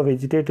దీంట్లో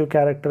vegetative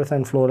characters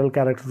and floral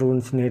characters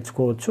గురించి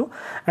నేర్చుకోవచ్చు.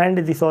 And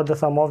this are the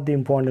sum of the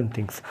important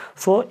things.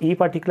 So ఈ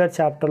particular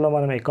చాప్టర్లో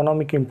మనం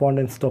economic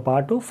ఇంపార్టెన్స్తో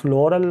పాటు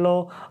ఫ్లోరల్లో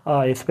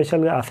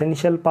ఎస్పెషల్గా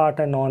essential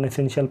part and non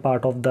essential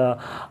part of the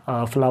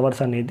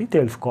flowers అనేది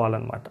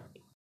తెలుసుకోవాలన్నమాట.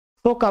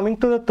 So coming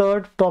to the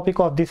third topic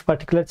of this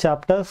particular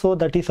chapter, so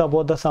that is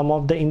about the some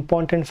of the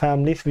important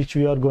families which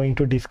we are going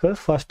to discuss.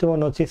 First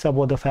one is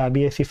about the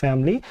Fabaceae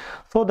family.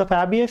 So the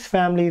Fabaceae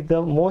family is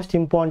the most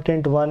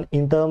important one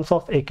in terms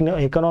of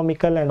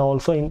economical and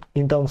also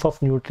in terms of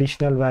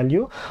nutritional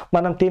value.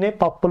 మనం తినే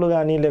పప్పులు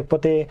కానీ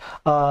లేకపోతే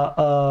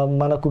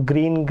మనకు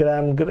green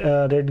gram,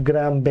 red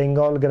gram,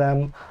 Bengal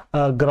gram,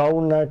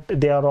 groundnut,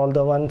 they are all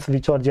the ones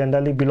which are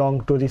generally belong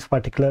to this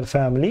particular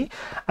family.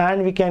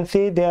 And we can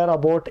say there are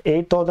about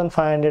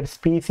 8,500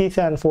 species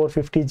and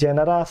 450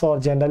 genera are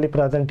generally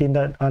present in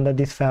under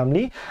this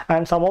family.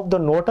 And some of the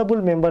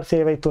notable members,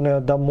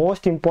 the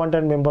most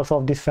important members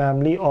of this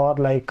family are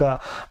like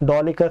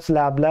Dolichus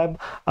lablab,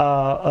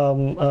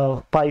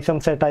 Pisum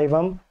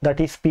sativum, that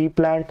is pea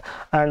plant,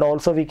 and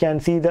also we can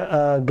see the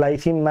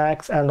Glycine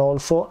max and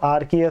also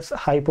Arceus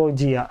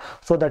hypogea.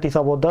 So that is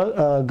about the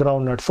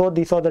groundnut. So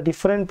these are the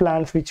different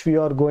plants which we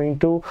are going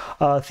to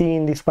see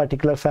in this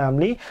particular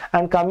family.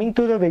 And coming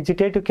to the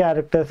vegetative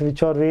characters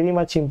which are very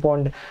much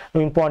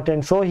important.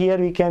 So here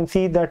we can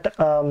see that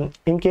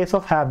in case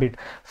of habit,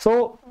 so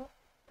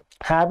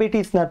habit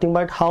is nothing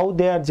but how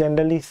they are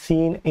generally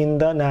seen in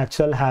the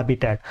natural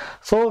habitat.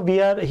 So we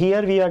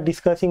are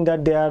discussing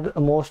that they are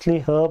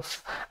mostly herbs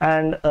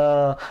and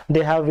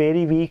they have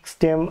very weak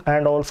stem,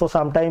 and also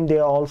sometimes they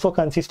are also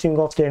consisting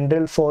of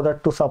tendrils so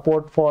that to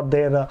support for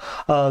their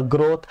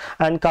growth.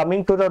 And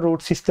coming to the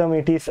root system,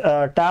 it is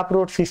tap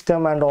root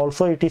system, and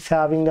also it is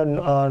having the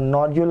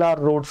nodular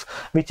roots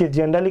which is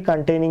generally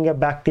containing a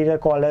bacteria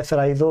called as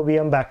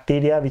rhizobium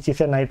bacteria, which is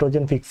a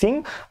nitrogen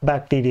fixing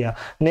bacteria.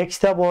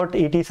 Next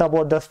it is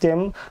about the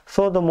stem.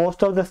 So the most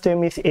of the stem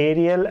is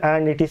aerial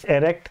and it is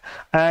erect,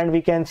 and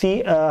we can see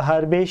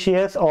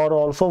herbaceous or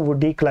also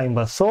woody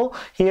climbers. So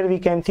here we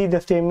can see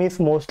the stem is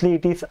mostly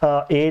it is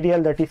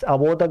aerial, that is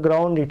above the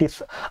ground, it is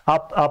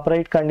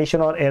upright condition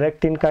or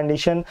erect in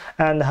condition,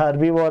 and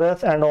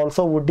herbivorous, and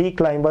also woody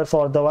climbers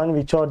are the one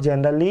which are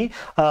generally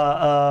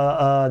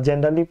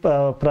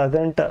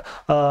present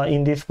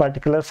in this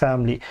particular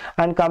family.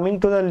 And coming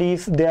to the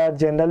leaves, they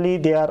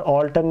are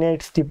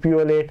alternate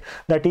stipulate,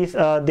 that is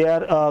they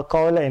are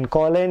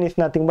cauline is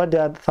nothing but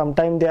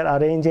sometimes they are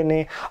arranged in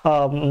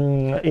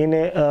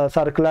a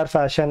circular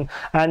fashion,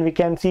 and we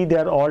can see they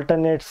are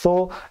alternate. So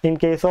in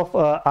case of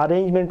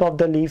arrangement of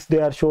the leaves,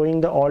 they are showing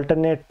the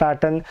alternate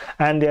pattern,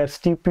 and they are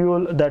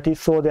stipule, that is,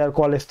 so they are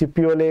called a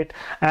stipulate.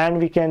 And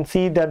we can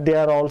see that they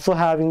are also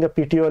having the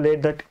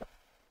petiolate,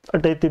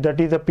 that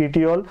is a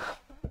petiole.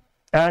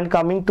 And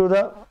coming to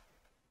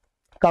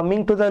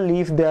the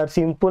leaf, they are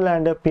simple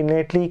and a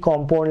pinnately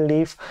compound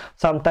leaf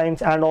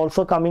sometimes, and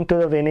also coming to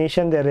the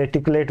venation, they are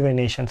reticulate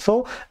venation. So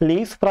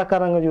leaves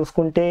ప్రకారంగా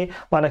చూసుకుంటే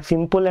మనకు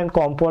simple and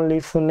compound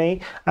leaves ఉన్నాయి,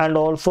 and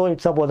also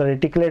it's about the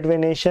reticulate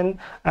venation.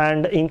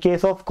 And in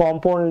case of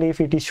compound leaf,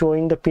 it is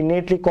showing the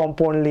pinnately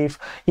compound leaf.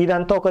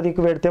 ఇదంతా ఒక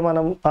దిక్కు పెడితే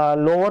మనం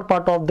lower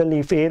part of the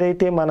leaf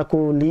ఏదైతే మనకు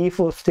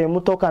లీఫ్ స్టెమ్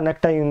తో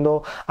connect అయ్యిందో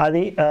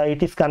అది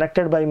it is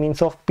connected by means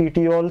of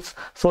petioles,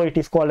 so it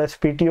is called as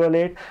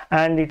petiolate.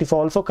 And it is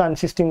also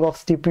consisting of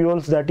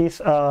stipules, that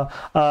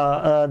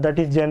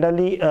is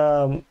generally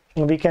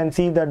we can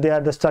see that they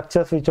are the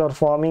structures which are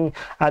forming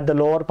at the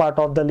lower part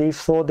of the leaf,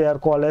 so they are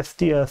called as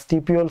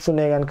stipules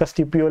ఉన్నాయి కనుక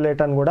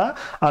stipulate అని కూడా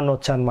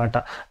అనొచ్చు అన్నమాట.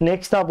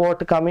 Next, about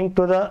coming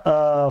to the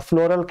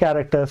floral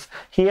characters,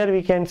 here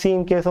we can see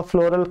in case of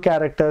floral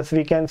characters,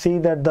 we can see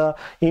that the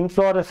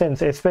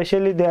inflorescence,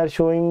 especially they are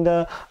showing the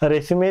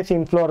racemase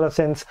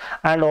inflorescence.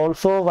 And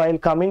also while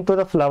coming to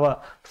the flower,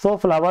 so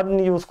flower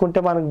ni చూసుకుంటే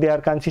మనకు they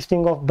are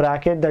consisting of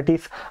bracket, that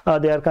is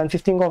they are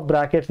consisting of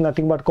brackets,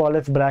 nothing but called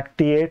as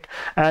bracteate.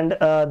 And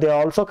they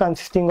are also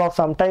consisting of,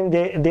 sometimes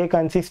they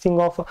consisting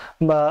of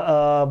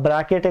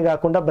bracket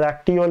కాకుండా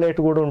bracteolate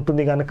కూడా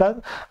ఉంటుంది కనుక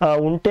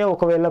ఉంటే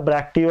ఒకవేళ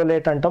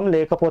bracteolate అంటాం,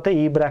 లేకపోతే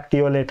ఈ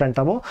bracteolate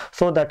అంటాము.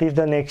 So that is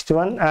the next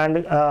one. And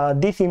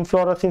this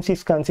inflorescence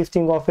is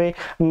consisting of a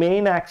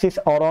main axis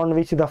around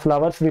which the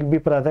flowers will be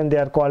present.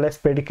 They are called as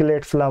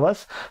pediculate flowers.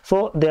 So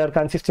they are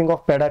consisting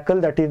of pedicel,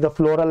 that is the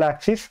floral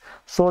axis.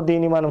 So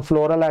దీన్ని మనం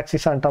floral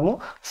axis అంటాము.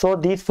 So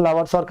these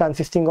flowers are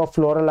consisting of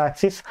floral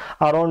axis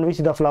around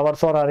which the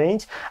flowers are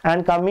arranged. And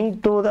coming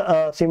to the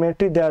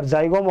symmetry, they are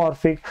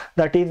zygomorphic,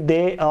 that is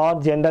they are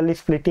generally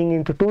splitting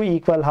into two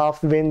equal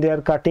halves when they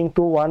are cutting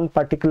to one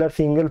particular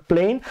single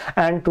plane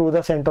and to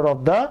the center of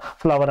the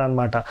flower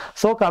anamata.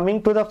 So coming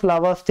to the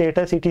flower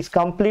status, it is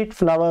complete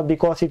flower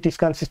because it is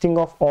consisting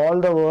of all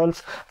the whorls,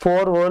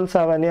 4 whorls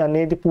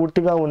అనేది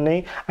పూర్తిగా ఉన్నాయి.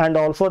 And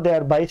also they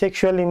are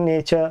bisexual in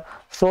nature.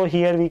 So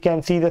here we can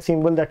see the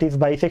symbol that is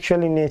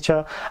bisexual in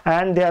nature.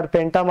 And they are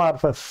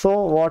pentamorphous. So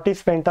what is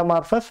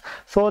pentamorphous?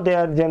 So they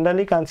are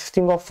generally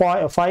consisting of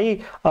 5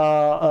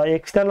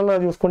 external గా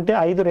చూసుకుంటే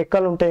 5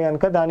 రెక్కలు ఉంటాయి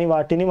కనుక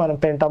వాటిని మనం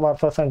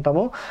pentamorphous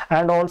అంటాము.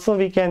 And also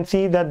we can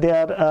see that they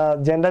are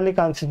generally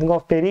consisting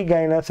of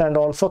perigynous and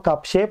also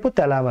cup shape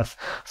thalamus.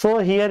 So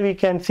here we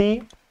can see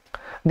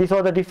these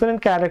are the different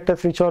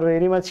characters which are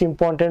very much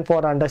important for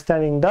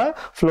understanding the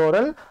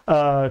floral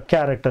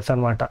characters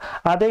అనమాట.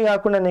 అదే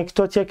కాకుండా next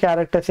వచ్చే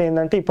characters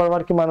ఏంటంటే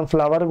ఇప్పటివరకు మనం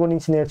flower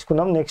గురించి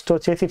నేర్చుకున్నాం. Next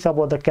వచ్చేసి it's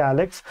about the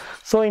క్యాలెక్స్.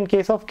 So in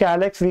case of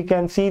క్యాలెక్స్ we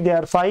can see they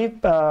are 5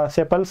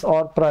 sepals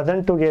are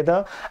present together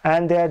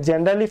and they are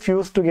generally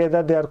fused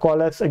together. They are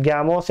called as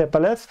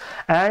gamosepalous.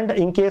 And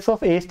in case of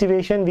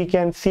aestivation, we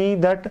can see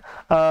that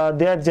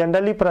they are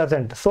generally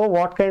present. So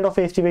what kind of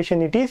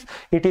aestivation it is?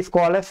 It is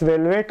called as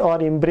velvet or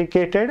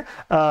imbricated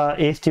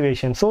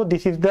aestivation. So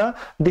this is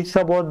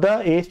about the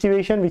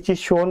aestivation which is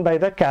shown by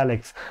the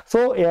calyx. So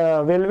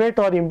velvet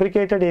or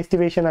imbricated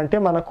aestivation అంటే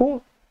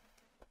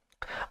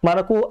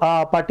మనకు ఆ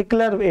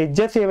particular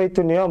edges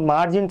ఏవైతున్నాయో,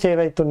 margins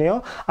ఏవైతున్నాయో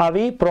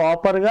అవి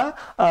ప్రాపర్గా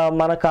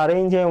మనకు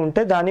arrange అయి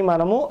ఉంటే దాన్ని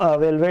మనము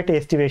వెల్వెట్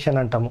ఎస్టివేషన్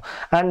అంటాము.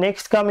 And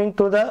next coming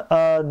to the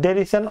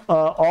there is an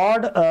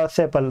add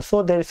sepal. So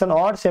there is an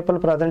add sepal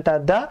present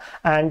at the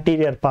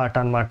anterior part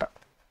అన్నమాట.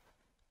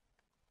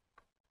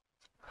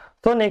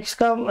 So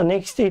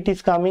next it is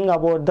coming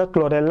about the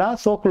chlorella.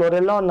 So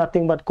chlorella are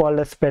nothing but called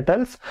as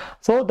petals.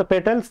 So the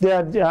petals, they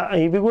are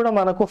ivi kuda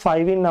manaku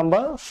 5 in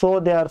number. So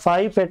there are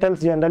 5 petals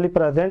generally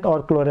present or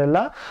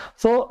chlorella.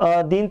 So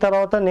din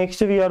tarvata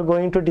next we are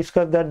going to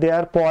discuss that they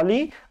are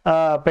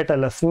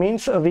polypetalous.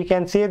 Means we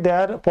can say they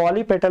are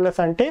polypetalous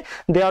ante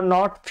they are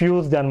not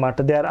fused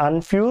anamata. They are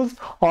unfused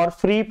or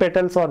free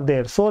petals are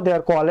there. So they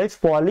are called as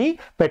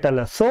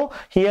polypetalous. So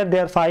here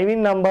they are 5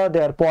 in number.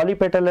 They are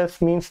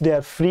polypetalous, means they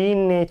are free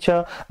in nature.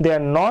 they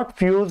are not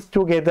fused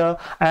together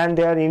and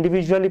they are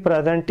individually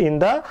present in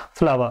the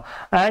flower.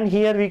 And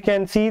here we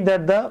can see that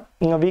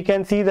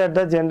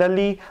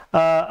generally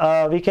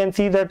we can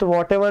see that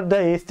whatever the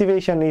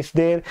aestivation is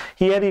there,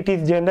 here it is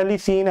generally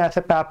seen as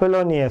a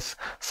papilloneous.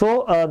 So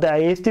the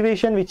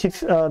aestivation, which is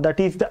that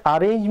is the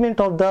arrangement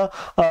of the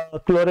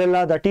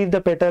chlorella, that is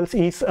the petals,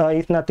 is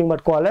nothing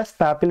but called as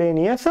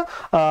papilloneous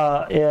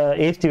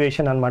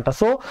aestivation anamata.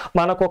 So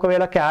manaku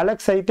okavela calyx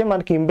aithe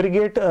manaki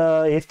imbricate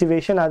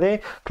aestivation, ade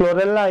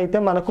chlorella aithe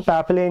manaku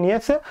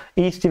papilloneous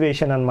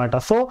aestivation anamata.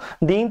 So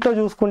దీంట్లో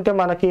చూసుకుంటే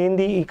మనకి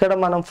ఏంది, ఇక్కడ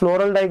మనం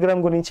floral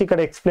diagram గురించి ఇక్కడ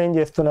explain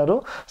చేస్తున్నారు.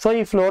 So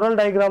ఈ ఫ్లోరల్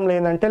డయాగ్రామ్ లో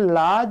ఏంటంటే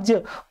large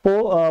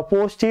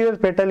posterior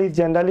petal is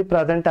generally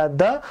present at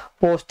the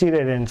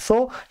posterior end. So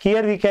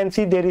here we can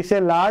see there is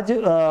a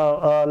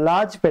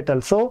large petal.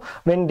 So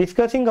when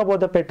discussing about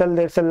the petal,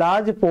 there is a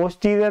large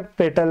posterior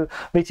petal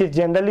which is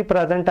generally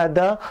present at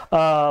the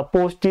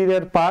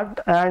posterior part,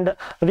 and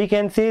we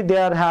can see they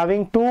are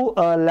having two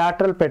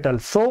lateral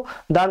petals. So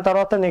dan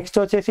tarvata next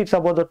వచ్చేసి it's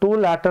about the two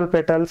lateral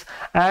petals,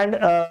 and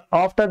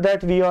after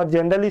that we are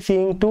generally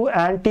seeing two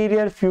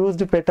anterior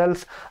fused petals,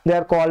 they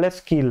are called as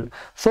keel.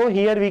 So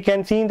here we can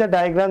see in the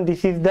diagram,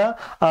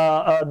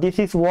 this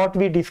is what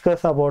we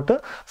discuss about.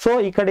 So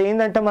ఇక్కడ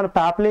ఏంటంటే మన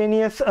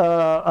పాపులేనియస్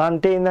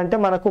అంటే ఏంటంటే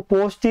మనకు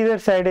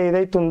posterior side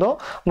ఏదైతే ఉందో,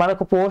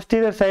 మనకు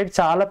posterior side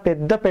చాలా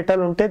పెద్ద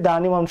పెటల్ ఉంటే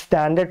దాన్ని మనం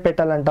స్టాండర్డ్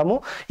పెటల్ అంటాము.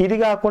 ఇది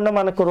కాకుండా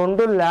మనకు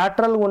రెండు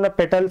లాటరల్ ఉన్న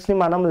పెటల్స్ ని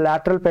మనం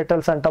లాటరల్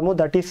పెటల్స్ అంటాము.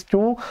 That is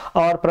two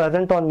are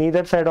present on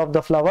neither side of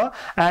the flower.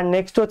 And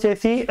next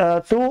వచ్చేసి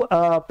two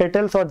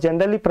petals are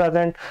generally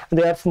present,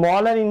 they are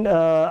smaller in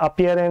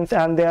appearance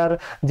and they are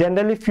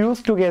generally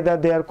fused together,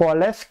 they are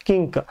called as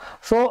kink.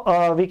 So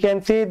we can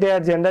say they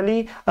are generally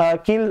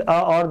kill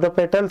or the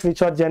petals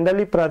which are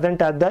generally present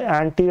at the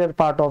anterior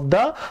part of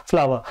the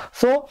flower.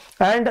 So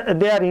and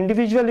they are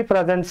individually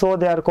present, so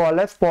they are called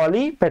as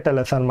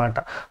polypetalous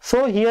anamata. So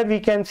here we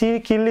can see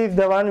kill is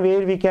the one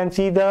where we can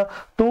see the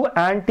two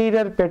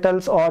anterior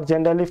petals are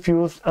generally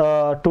fused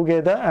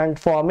together and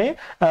form a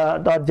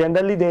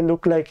generally they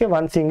look like a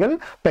one single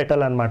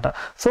petal anamata.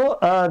 So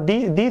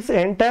this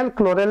entire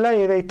chlorella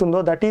ఏదైతుందో,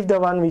 that is the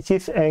one which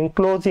is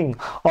enclosing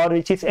or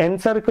which is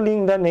encircling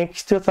the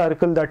next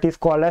circle, that is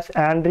called as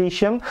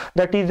andrecium,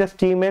 that is the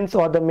stamens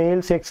or the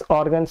male sex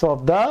organs of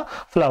the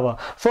flower.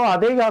 So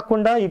ade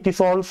gaakunda it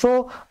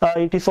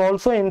is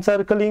also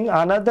encircling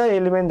another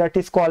element that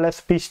is called as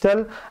pistil,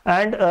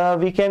 and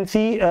we can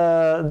see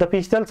the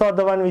pistils are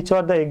the one which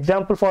are the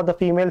example for the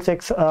female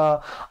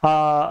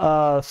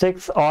sex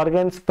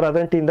organs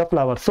present in the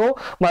flower. So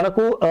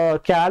manaku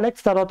calyx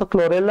tarvata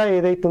chlorella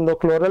ఏదైతుందో,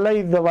 chlorella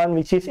is the one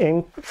which is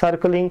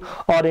encircling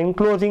or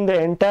enclosing the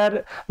entire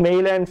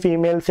male and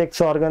female sex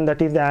organ,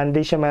 that is the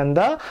andrecium and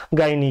the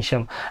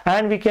gynoecium.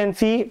 And we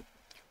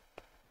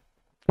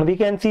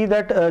can see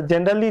that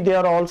generally they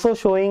are also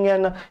showing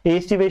an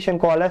aestivation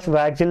called as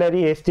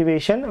waxillary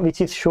aestivation, which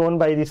is shown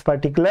by this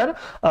particular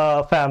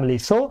family.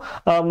 So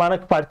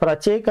మనకు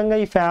ప్రత్యేకంగా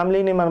ఈ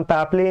ఫ్యామిలీని మనం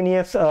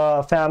పాపులేనియస్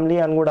family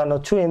అని కూడా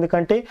అనొచ్చు,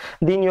 ఎందుకంటే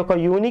దీని యొక్క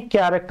యూనిక్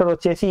క్యారెక్టర్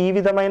వచ్చేసి ఈ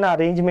విధమైన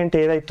అరేంజ్మెంట్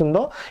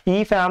ఏదైతుందో ఈ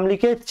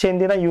ఫ్యామిలీకే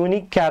చెందిన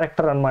యూనిక్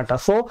క్యారెక్టర్ అనమాట.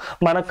 సో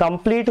మన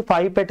కంప్లీట్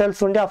 5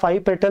 పెటల్స్ ఉండి ఆ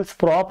 5 పెటల్స్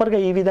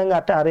ప్రాపర్గా ఈ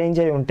విధంగా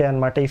అరేంజ్ అయి ఉంటాయి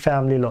అనమాట ఈ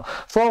ఫ్యామిలీలో.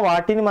 సో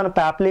వాటిని మనం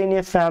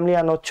పాపులేనియస్ ఫ్యామిలీ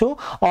అనొచ్చు,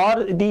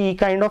 ఆర్ ఈ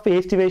కైండ్ ఆఫ్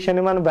ఏస్టివేషన్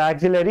ని మనం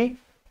వ్యాక్సిలరీ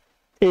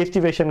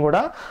ఏస్టివేషన్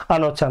కూడా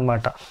అనొచ్చు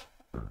అనమాట.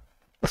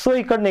 సో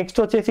ఇక్కడ నెక్స్ట్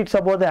వచ్చేసి it's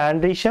about the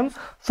andrecium.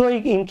 So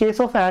in case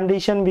of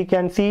andrecium we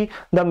can see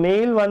the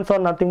male ones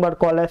are nothing but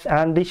called as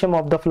andrecium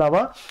of the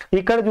flower.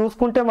 ఇక్కడ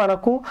చూసుకుంటే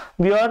మనకు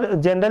we are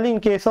generally in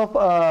case of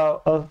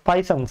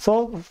pisum. So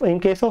in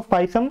case of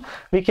pisum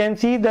we can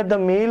see that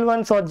the male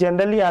ones are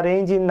generally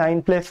arranged in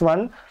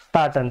 9+1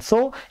 pattern. So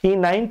ఈ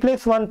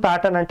 9+1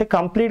 pattern అంటే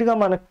complete గా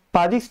మనకు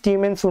 10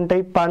 స్టీమెన్స్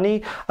ఉంటాయి,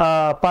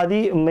 10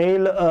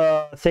 male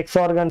sex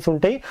organs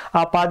ఉంటాయి.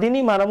 ఆ 10ని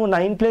మనము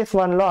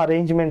 9+1 లో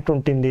అరేంజ్మెంట్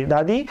ఉంటుంది,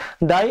 అది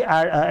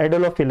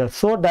డైఎడోలోఫిలస్.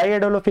 So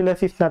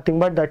డైఎడోలోఫిలస్ is nothing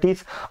but that is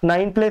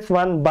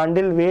 9+1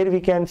 bundle where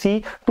we can see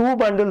 2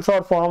 bundles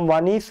are formed.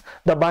 One is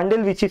the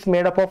bundle which is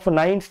made up of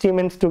 9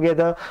 stamens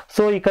together.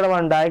 So ఇక్కడ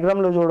మన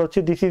డయాగ్రామ్ లో చూడొచ్చు,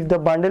 this is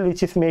the bundle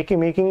which is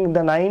making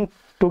the 9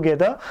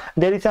 together.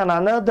 There is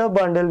another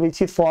bundle which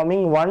is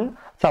forming one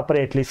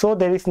separately. So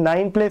there is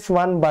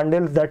 9+1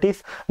 bundles, that is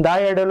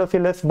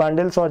diadelophilous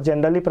bundles are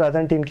generally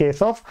present in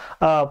case of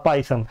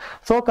pisum.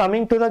 So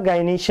coming to the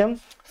gynoecium.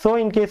 So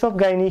in case of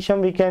gynoecium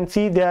we can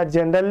see they are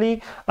generally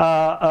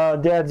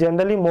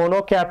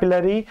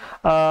monocapillary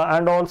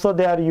and also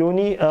they are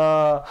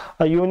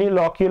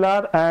unilocular,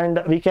 and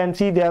we can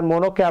see they are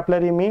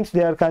monocapillary means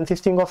they are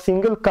consisting of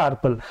single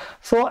carpel.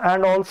 So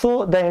and also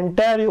the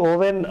entire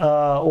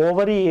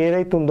ovary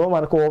ఏదైతే ఏదైతుందో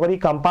మనకు ovary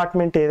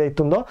compartment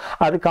ఏదైతుందో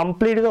అది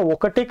కంప్లీట్గా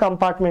ఒకటే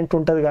compartment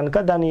ఉంటుంది కనుక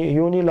దాన్ని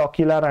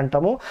యూనిలాక్యులర్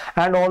అంటాము.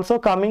 And also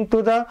coming to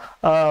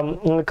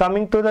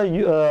the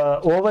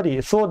ovary,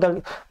 so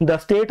the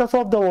status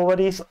of the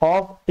ovaries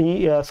of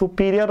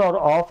superior or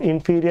of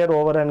inferior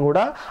ovary అని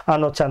కూడా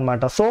అనొచ్చు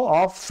అనమాట. So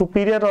of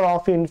superior or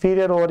of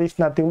inferior ovary is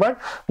nothing but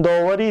the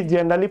ovary is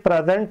generally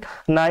present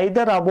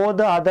neither above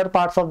the other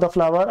parts of the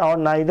flower or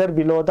neither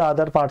below the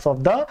other parts of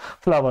the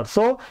flower.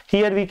 So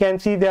here we can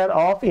see they are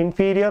of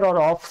inferior or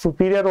of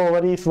superior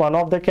ovary is one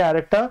of the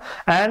character,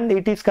 and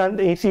it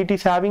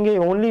is having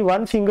only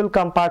one single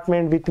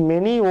compartment with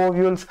many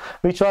ovules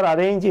which are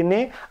arranged in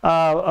a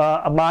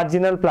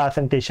marginal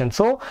placentation.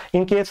 So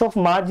in case of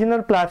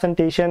marginal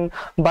placentation,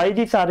 by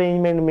this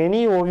arrangement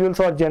many ovules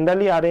are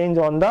generally arranged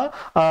on the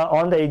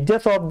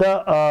edges of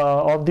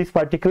this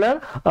particular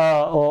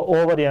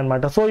ovary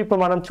anamata. So ఇప్పుడు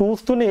మనం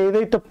చూస్తున్న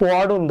ఏదైతే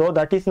pod ఉందో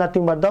that is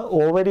nothing but the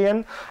ovarian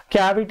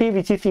cavity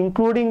which is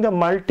including the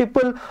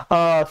multiple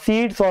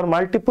seeds or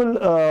multiple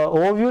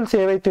ovules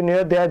ఏవైతే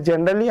ఉన్నాయో they are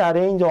generally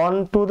arranged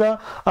onto the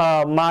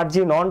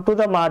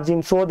margin,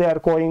 so they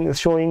are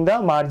showing the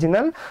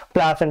marginal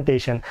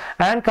placentation.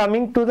 And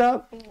coming to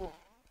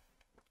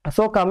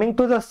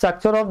the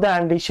structure of the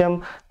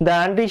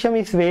androecium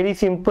is very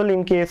simple.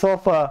 In case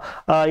of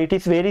it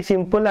is very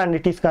simple and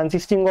it is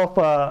consisting of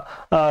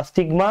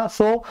stigma.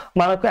 So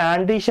manaku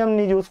androecium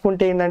ni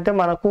chusukunte endante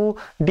manaku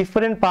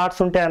different parts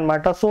untayi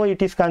anamata. So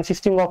it is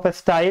consisting of a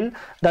style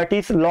that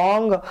is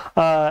long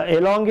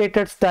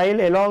elongated style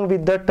along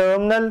with the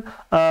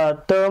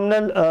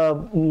terminal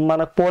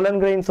manaku pollen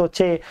grains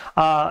వచ్చే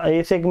ఏ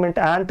segment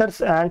anthers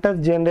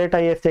generate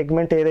అయ్యే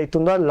segment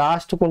ఏదైతుందో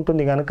last కు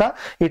ఉంటుంది కనుక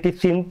it is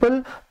simple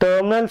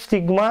terminal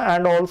stigma,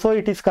 and also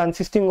it is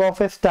consisting of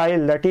a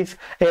style that is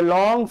a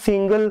long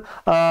single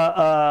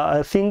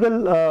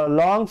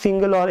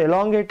or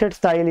elongated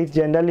style is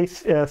generally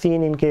seen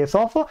in case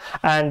of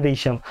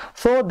androecium.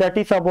 So that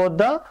is about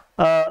the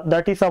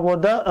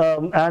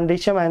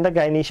androecium and the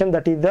gynoecium,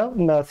 that is the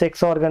sex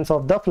organs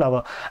of the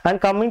flower. And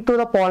coming to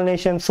the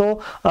pollination, so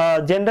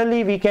generally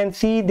we can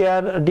see there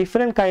are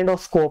different kind of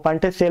scope,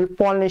 ante self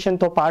pollination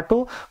తో పాటు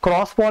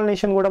cross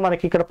pollination కూడా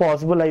మనకి ఇక్కడ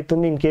possible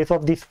అవుతుంది in case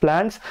of these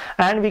plants.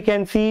 And we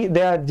can see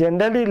they are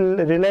generally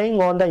relying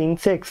on the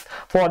insects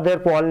for their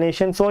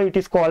pollination, so it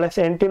is called as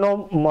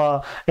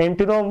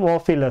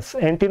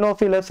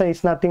entomophilous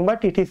is nothing but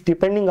it is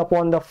depending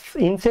upon the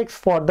insects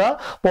for the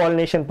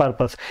pollination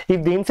purpose. If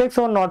the insects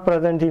are not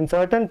present in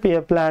certain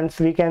plants,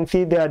 we can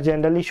see they are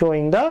generally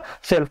showing the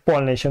self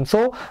pollination. So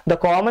the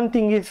common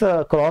thing is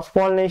cross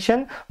pollination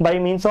by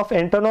means of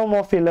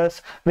entomophilous,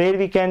 where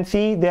we can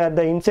see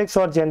the insects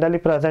are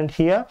generally present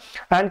here.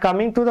 And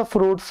coming to the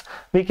fruits,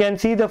 we can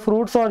see the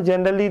fruits are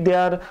generally they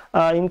are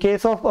in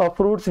case of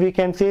fruits we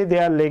can say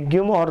they are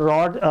legume or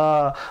rod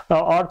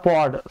or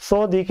pod. So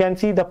we can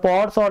see the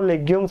pods or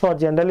legumes are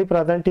generally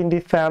present in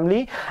this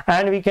family.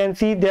 And we can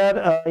see they are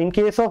in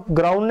case of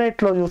groundnut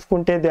lo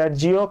chuskunte they are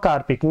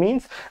geocarpic,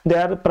 means they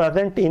are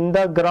present in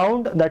the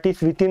ground, that is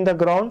within the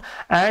ground.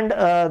 And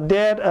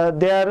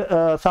they are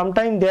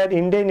sometimes they are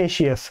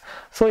indentaceous.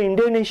 So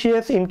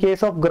indentaceous in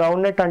case of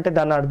groundnut ante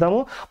dani ardhamu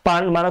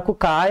manaku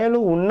కాయలు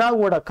ఉన్నా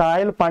కూడా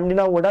కాయలు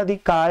పండినా కూడా అది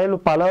కాయలు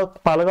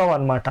పలగవు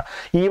అనమాట.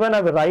 Even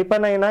అవి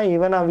ripen అయినా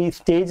ఈవెన్ అవి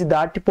స్టేజ్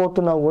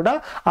దాటిపోతున్నా కూడా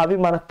అవి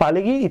మనకు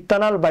పలిగి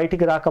ఇత్తనాలు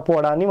బయటికి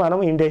రాకపోవడాన్ని మనం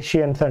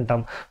ఇండేషియన్స్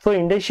అంటాం. So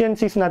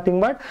ఇండేషియన్స్ is nothing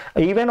but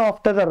even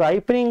after the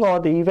ripening or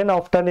even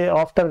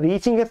after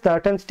reaching a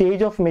certain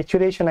stage of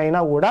maturation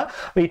అయినా కూడా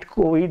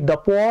the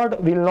pod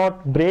will not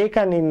break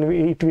and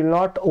it will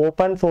not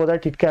open so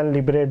that it can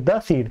liberate the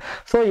seed.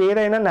 So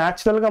ఏదైనా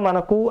natural గా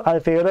మనకు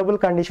అది favourable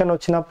condition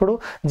వచ్చినప్పుడు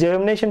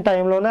germination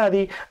టైంలోనే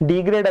అది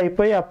degrade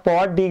అయిపోయి ఆ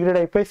పాట్ డిగ్రేడ్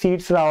అయిపోయి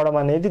సీడ్స్ రావడం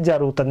అనేది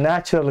జరుగుతుంది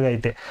న్యాచురల్ గా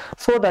అయితే.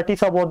 So that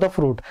is about the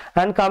fruit.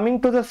 And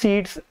coming to the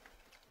seeds,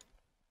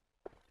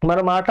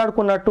 మనం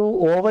మాట్లాడుకున్నట్టు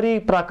ఓవరీ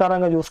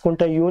ప్రకారంగా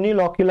చూసుకుంటే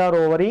యూనిలాక్యులర్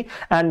ఓవరీ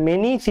అండ్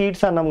మెనీ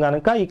సీడ్స్ అన్నాం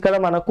కనుక ఇక్కడ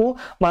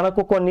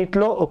మనకు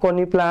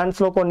కొన్ని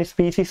ప్లాంట్స్ లో కొన్ని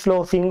స్పీసీస్ లో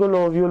సింగిల్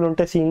ఓవ్యూల్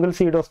ఉంటే సింగిల్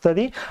సీడ్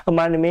వస్తుంది,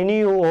 మన మెనీ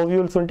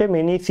ఓవ్యూల్స్ ఉంటే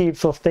మెనీ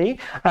సీడ్స్ వస్తాయి.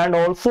 అండ్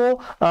ఆల్సో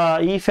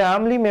ఈ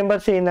ఫ్యామిలీ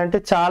మెంబర్స్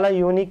ఏంటంటే చాలా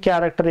యూనిక్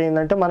క్యారెక్టర్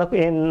ఏంటంటే మనకు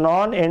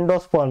నాన్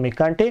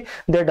ఎండోస్పర్మిక్, అంటే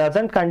they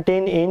doesn't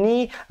contain any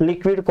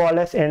liquid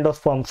called as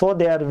endosperm. So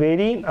they are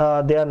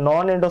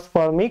non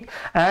endospermic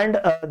and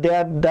they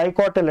are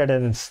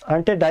డైకోటిలెడన్స్.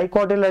 అంటే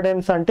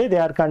డైకోటిలెడన్స్ అంటే they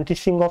are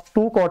consisting of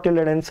 2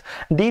 cotyledons.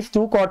 These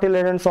 2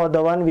 cotyledons are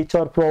the one which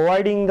are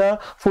providing the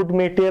food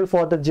material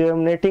for the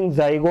germinating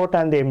zygote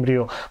and the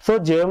embryo. So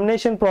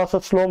germination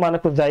process లో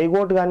మనకు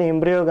zygote కానీ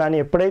embryo కానీ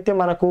ఎప్పుడైతే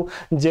మనకు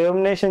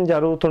germination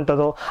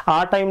జరుగుతుంటుందో ఆ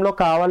టైంలో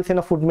కావాల్సిన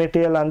ఫుడ్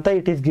మెటీరియల్ అంతా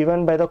it is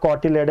given by the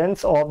cotyledons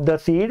of the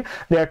seed.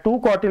 There are 2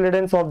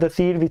 cotyledons of the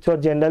seed which are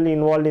generally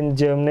involved in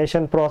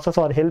germination process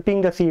or helping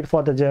the seed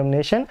for the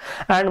germination.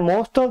 And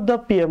most of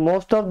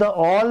the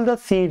all the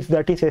seeds,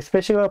 that is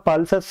especially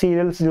pulses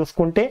cereals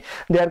చూసుకుంటే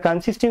they are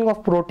consisting of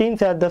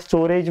proteins as the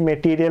storage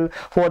material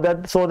for that,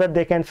 so that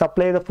they can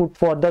supply the food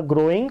for the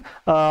growing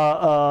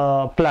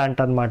plant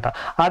అన్నమాట.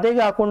 అదే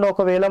కాకుండా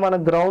ఒకవేళ మన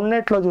ground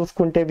net లో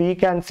చూసుకుంటే we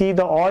can see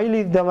the oil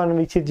is the one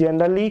which is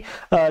generally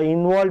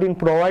involved in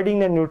providing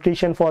the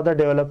nutrition for the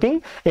developing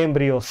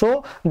embryo. So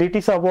that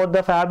is about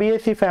the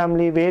Fabaceae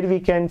family, where we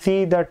can see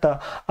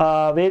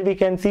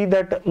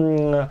that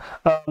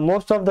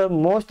most of the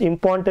most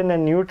important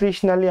and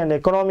nutritionally and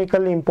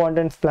economically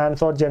important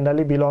plants are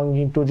generally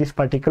belonging to this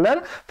particular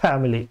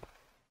family.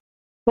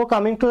 So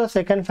coming to the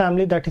second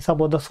family, that is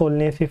about the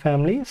Solanaceae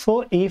family. So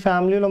ఈ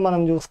ఫ్యామిలీలో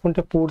మనం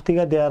చూసుకుంటే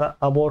పూర్తిగా they are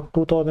about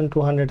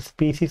 2200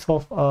 species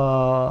of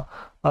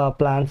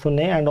plants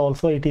ఉన్నాయి, and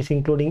also it is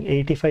including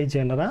 85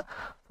 Zenara.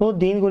 So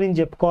దీని గురించి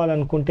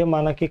చెప్పుకోవాలనుకుంటే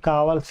మనకి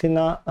కావాల్సిన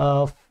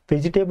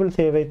వెజిటేబుల్స్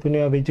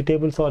ఏవైతున్నాయో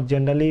vegetables are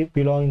generally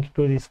belonging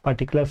to this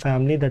particular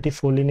family, that is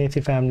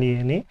సోలినేసి family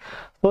అని.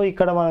 సో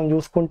ఇక్కడ మనం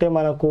చూసుకుంటే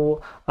మనకు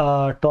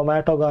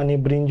టొమాటో కానీ,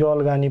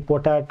 బ్రింజాల్ కానీ,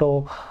 potato,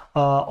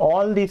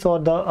 all these are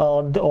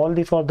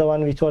the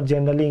one which are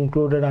generally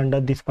included under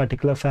this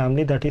particular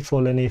family, that is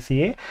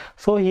Solanaceae.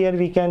 So here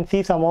we can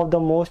see some of the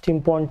most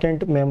important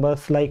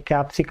members like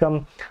capsicum,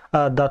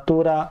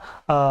 datura,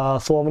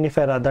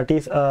 somnifera, that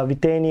is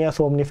Withania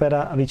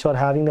somnifera, which are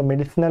having the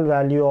medicinal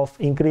value of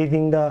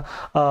increasing the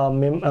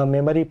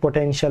memory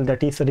potential,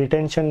 that is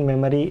retention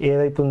memory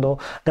ఏదైతుందో,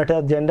 that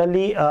are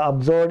generally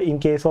observed in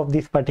case of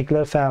this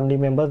particular family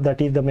members,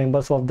 that is the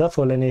members of the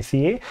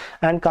Solanaceae.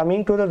 And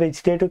coming to the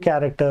vegetative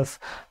characters,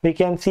 we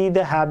can see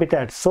the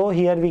habitats. So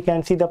here we can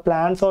see the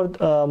plants are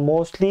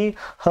mostly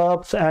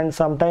herbs and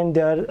sometimes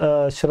they are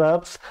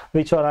shrubs,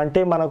 which are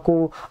ante manaku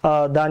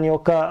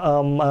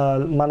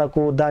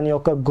దాని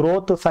యొక్క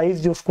growth size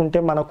చూసుకుంటే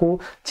మనకు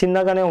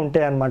చిన్నగానే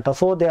ఉంటాయి అన్నమాట.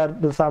 So they are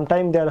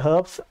sometime they are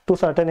herbs, to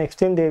certain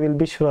extent they will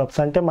be shrubs,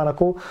 అంటే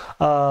మనకు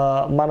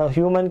మన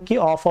హ్యూమన్ కి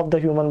ఆఫ్ ఆఫ్ ద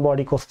హ్యూమన్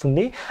బాడీకి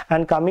వస్తుంది.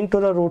 And coming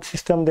to the root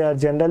system, they are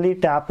generally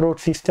tap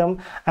root system.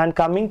 And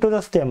coming to the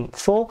stem,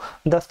 so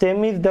the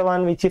stem is the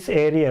one which is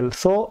aerial.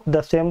 So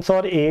the stems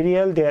are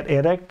aerial, they are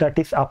erect, that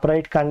is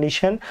upright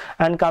condition.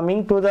 And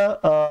coming to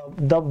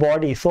the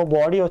body, so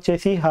body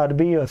వచ్చేసి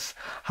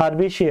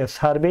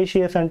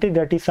herbaceous అంటే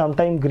that is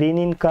sometimes green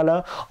in color,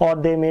 or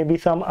they may be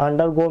some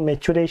undergo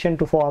maturation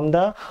to form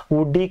the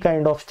woody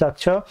kind of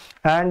structure,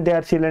 and they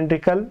are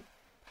cylindrical.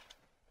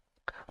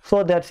 So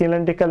that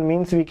cylindrical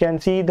means we can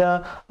see the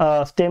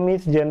stem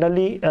is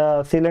generally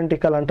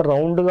cylindrical అంటే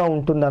round గా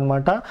ఉంటుంది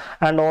అనమాట.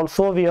 And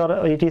also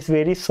it is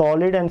very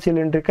solid and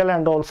cylindrical,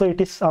 and also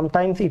it is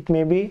sometimes it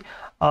may be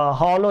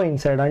hollow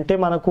inside, అంటే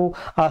మనకు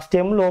ఆ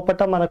stem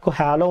లోపల మనకు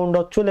hollow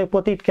ఉండొచ్చు,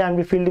 లేకపోతే it can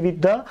be filled with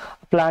the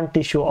plant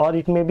tissue, or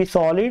it may be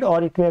solid or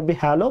it may be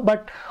hollow,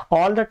 but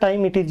all the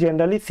time it is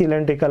generally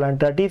cylindrical, and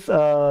that is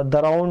the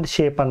round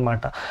shape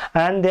anamata.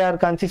 And they are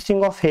consisting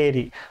of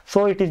hairy, so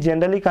it is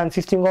generally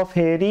consisting of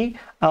hairy,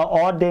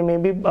 or they may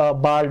be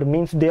bald,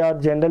 means they are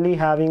generally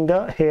having the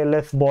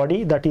hairless body,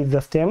 that is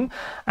the stem.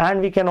 And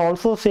we can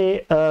also say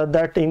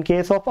that in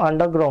case of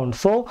underground,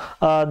 so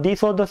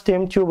these are the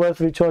stem tubers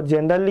which are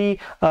generally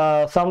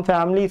some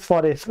families,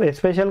 for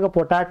especially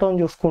potato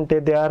చూసుకుంటే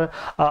they are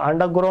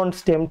underground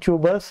stem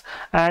tubers.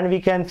 And we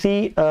can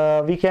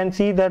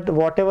see that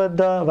whatever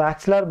the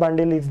vascular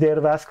bundle is there,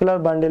 vascular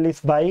bundle is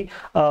by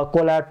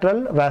collateral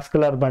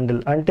vascular bundle.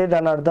 అంటే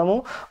దాని అర్థము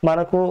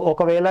మనకు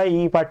ఒకవేళ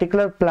ఈ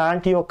particular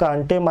plant యొక్క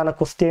అంటే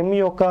మనకు స్టెమ్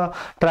యొక్క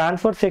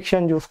ట్రాన్స్ఫర్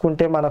సెక్షన్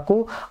చూసుకుంటే మనకు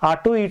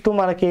అటు ఇటు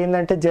మనకి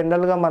ఏంటంటే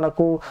జనరల్గా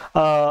మనకు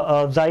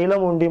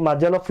జైలం ఉండి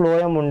మధ్యలో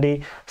ఫ్లోయం ఉండి,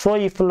 సో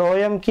ఈ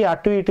ఫ్లోయంకి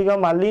అటు ఇటుగా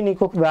మళ్ళీ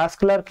నీకు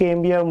వాస్కులర్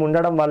కేంబియం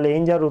ఉండడం వల్ల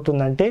ఏం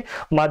జరుగుతుందంటే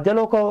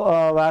మధ్యలో ఒక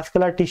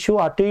వాస్కులర్ టిష్యూ,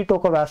 అటు ఇటు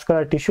ఒక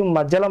వాస్కులర్ టిష్యూ,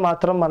 మధ్యలో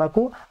మాత్రం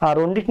మనకు ఆ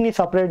రెండింటిని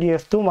సపరేట్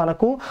చేస్తూ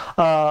మనకు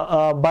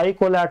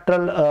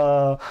బైకోలాటరల్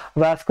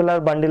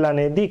వాస్కులర్ బండిల్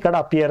అనేది ఇక్కడ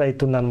అపియర్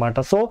అవుతుంది అనమాట.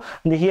 So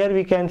here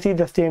we can see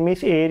the stem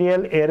is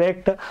aerial,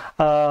 erect,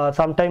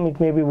 sometime it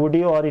may be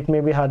woody, are it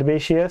may be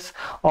herbaceous,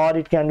 or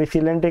it can be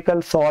cylindrical,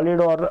 solid,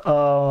 or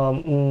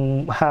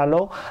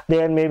hollow.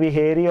 There may be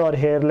hairy or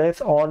hairless,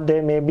 or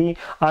they may be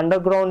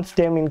underground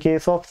stem in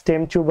case of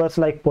stem tubers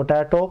like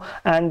potato,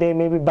 and they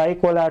may be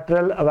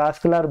bicollateral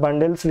vascular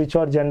bundles which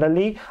are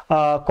generally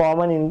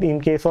common in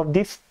case of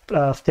this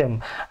stem.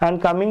 And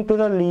coming to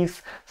the leaves,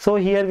 so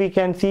here we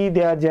can see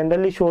they are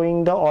generally showing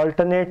the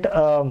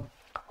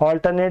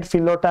alternate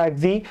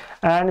phyllotaxy,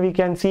 and we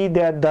can see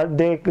that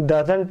they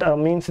doesn't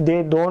means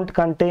they don't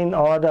contain,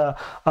 or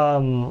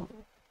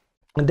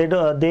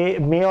they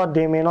may or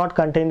they may not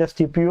contain the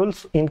stipules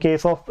in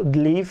case of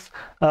leaves,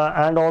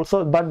 and also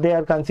but they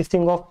are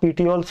consisting of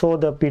petioles, so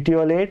the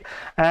petiolate.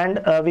 And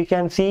we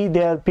can see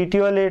their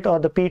petiolate, or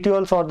the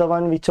petioles are the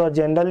one which are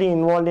generally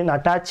involved in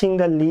attaching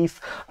the leaf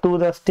to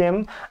the stem.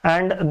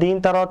 And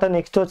దీని తర్వాత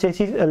next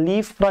వచ్చేసి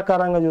leaf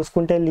ప్రకారంగా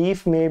చూసుకుంటే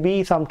leaf maybe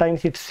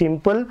sometimes it's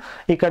simple,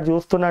 ఇక్కడ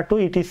చూస్తున్నట్టు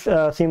it is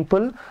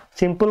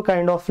simple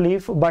kind of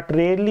leaf, but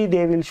rarely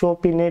they will show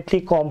pinnately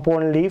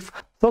compound leaf.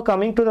 So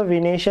coming to the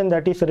venation,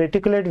 that is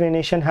reticulate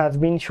venation has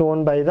been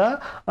shown by the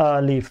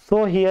leaf.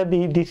 So here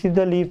this is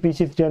the leaf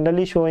which is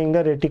generally showing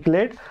the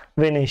reticulate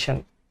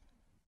venation.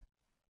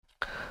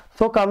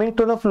 So coming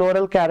to the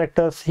floral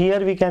characters,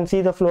 here we can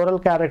see the floral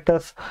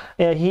characters.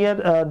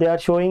 Here they are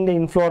showing the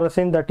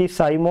inflorescence, that is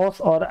cymose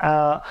or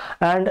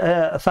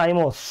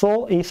cymose.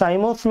 So in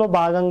cymose lo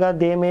bhaganga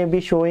they may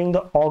be showing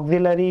the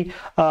auxiliary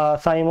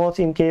cymose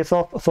in case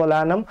of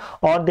solanum,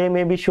 or they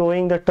may be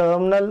showing the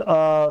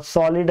terminal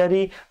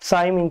solitary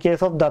cyme in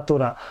case of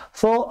datura.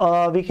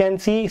 So we can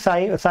see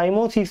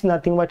cymose is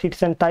nothing but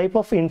it's a type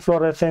of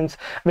inflorescence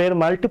where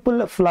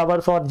multiple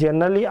flowers are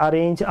generally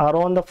arranged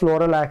around the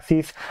floral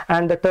axis,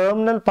 and the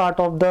terminal part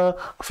of the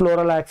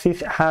floral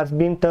axis has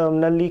been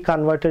terminally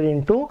converted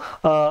into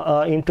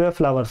a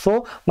flower.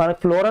 So my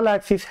floral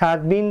axis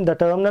has been, the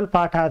terminal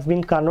part has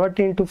been converted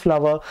into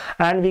flower,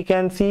 and we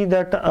can see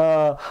that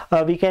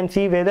we can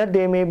see whether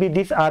there may be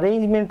this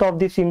arrangement of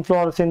this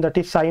inflorescence, that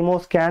is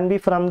cymose, can be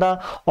from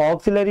the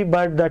auxiliary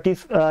bud, that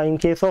is in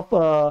case of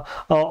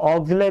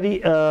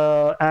auxiliary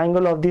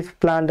angle of this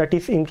plant, that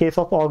is in case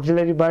of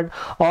auxiliary bud,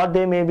 or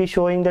they may be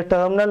showing the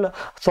terminal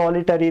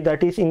solitary,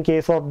 that is in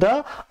case of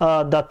the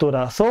datura.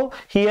 So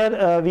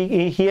here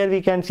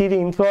we can see the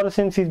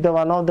inflorescence is the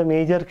one of the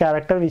major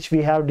character which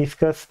we have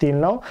discussed till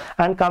now.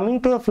 And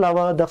coming to the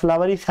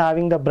flower is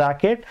having the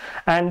bracket,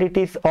 and it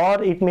is,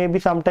 or it may be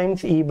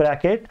sometimes E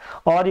bracket,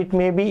 or it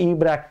may be E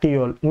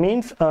bracteole,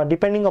 means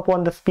depending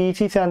upon the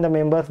species and the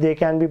members, they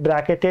can be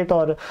bracketed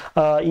or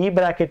E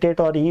bracketed,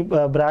 or E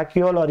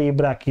brachiole or E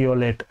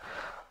brachiolate.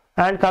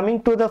 And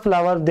coming to the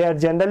flower, they are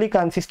generally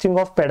consisting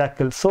of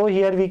pedicles. So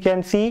here we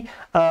can see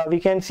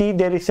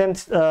there is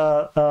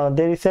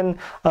an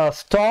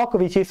stalk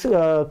which is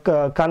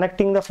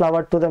connecting the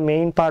flower to the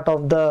main part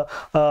of the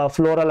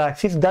floral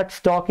axis. That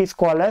stalk is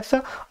called as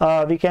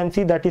we can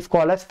see that is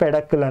called as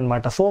pedicle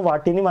anamata. So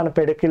vatini mana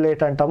pediculate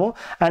antamu.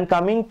 And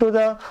coming to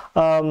the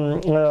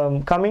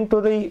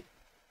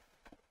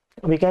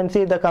we can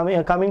see the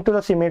coming to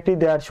the symmetry,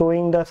 they are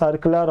showing the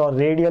circular or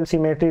radial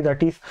symmetry,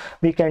 that is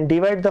we can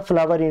divide the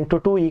flower into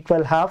two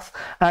equal halves,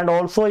 and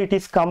also it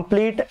is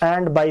complete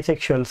and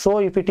bisexual. So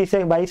if it is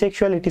a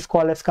bisexual, it is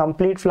called as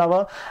complete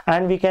flower.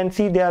 And we can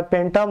see they are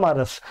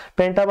pentamerous.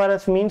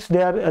 Pentamerous means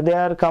they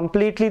are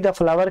completely, the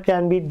flower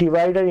can be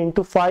divided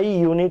into 5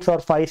 units or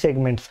 5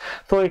 segments.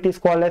 So it is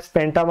called as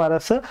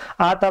pentamerous.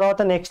 ఆ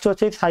తర్వాత next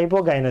వచ్చేసి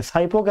hypogynous.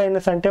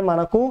 Hypogynous అంటే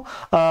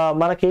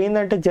మనకి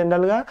ఏంటంటే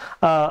జనరల్గా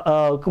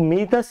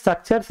మిగతా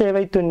structures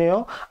ఏవైతున్నాయో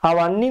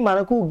అవన్నీ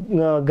మనకు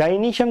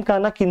గైనీషియం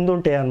కన్నా కింద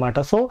ఉంటాయి అన్నమాట.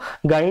 సో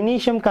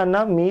గైనీషియం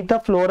కన్నా మిగతా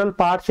ఫ్లోరల్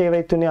పార్ట్స్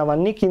ఏవైతున్నాయో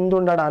అవన్నీ కింద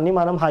ఉండడాన్ని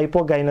మనం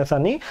హైపోగైనస్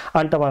అని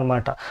అంటాం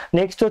అనమాట.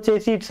 నెక్స్ట్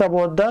వచ్చేసి it's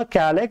about the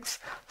క్యాలెక్స్.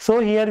 So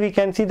here we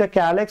can see the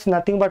క్యాలెక్స్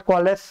nothing but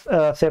called as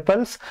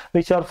sepals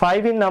which are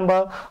 5 in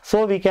number. So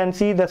we can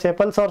see the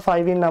sepals are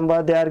 5 in number.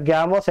 They are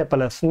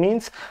gamosepalous,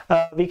 means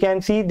we can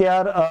see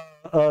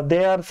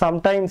they are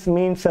sometimes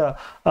means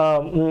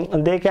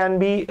they can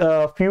be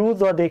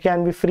fused or they can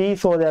be free,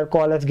 so they are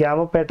called as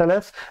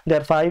gamopetalous. They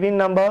are 5 in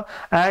number.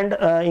 And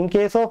in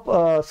case of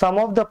some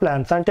of the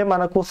plants, ante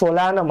manaku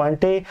solanum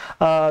ante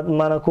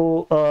manaku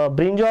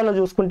brinjal lo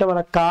చూసుకుంటే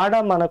మన కాడ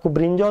మనకు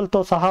brinjal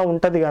తో సహా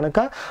ఉంటది గనక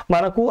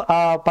మనకు ఆ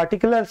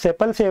పర్టికులర్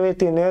సెపల్స్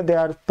ఏవైతే ఉన్నాయో they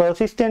are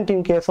persistent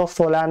in case of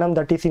solanum,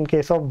 that is in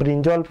case of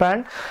brinjal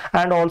plant,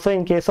 and also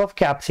in case of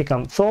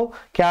capsicum. So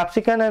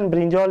capsicum and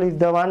brinjal is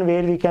the one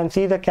where we can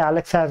see the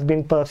calyx has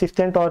been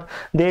persistent, or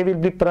they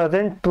will be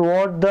present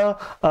throughout the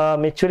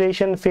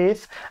maturation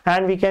phase.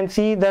 And we can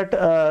see that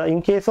in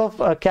case of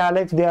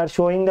calyx they are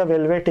showing the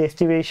velvet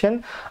estivation.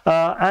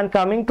 And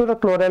coming to the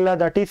chlorella,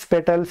 that is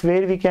petals,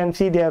 where we can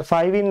see they are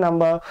 5 in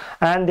number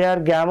and they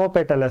are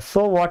gamopetalous.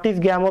 So what is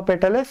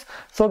gamopetalous?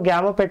 So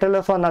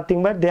gamopetalous are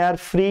nothing but they are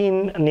free in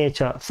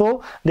nature. So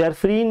they are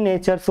free in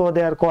nature, so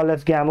they are called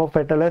as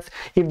gamopetalous.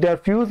 If they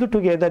are fused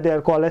together, they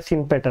are called as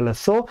synpetalous.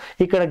 So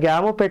ఇక్కడ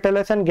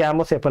gamopetalous and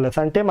gamosepalous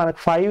అంటే మనకు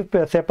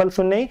 5 sepals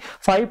ఉన్నాయి,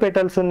 5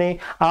 petals ఉన్నాయి.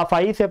 ఆ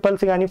 5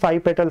 sepals కానీ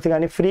 5 petals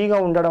కానీ ఫ్రీగా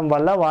ఉండడం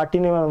వల్ల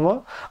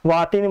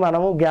వాటిని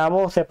మనము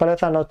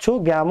గ్యామోసెపలస్ అనొచ్చు,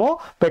 గ్యామో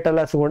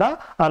పెటలస్ కూడా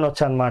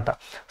అనొచ్చు అనమాట.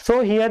 So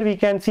here we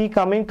can see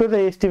coming to the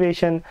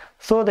aestivation.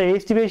 So the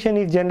estivation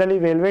is generally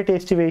velvet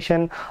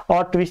estivation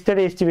or twisted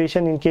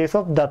estivation in case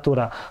of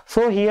datura.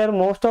 So here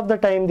most of the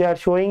time they are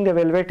showing the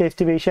velvet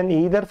estivation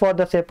either for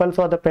the sepals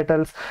or the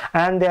petals,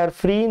 and they are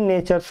free in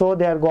nature, so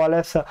they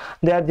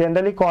are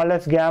generally called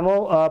as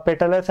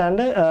gamopetalous,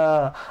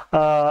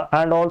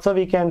 and also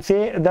we can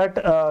say that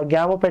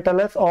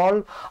gamopetalous,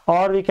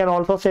 or we can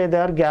also say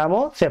they are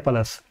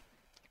gamosepalous.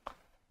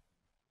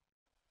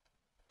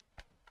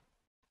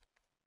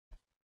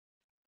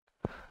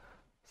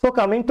 So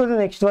coming to the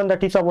next one,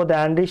 that is about the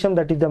androecium,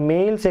 that is the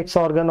male sex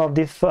organ of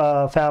this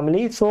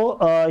family. So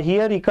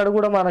here ikkada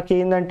kuda manaki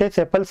endante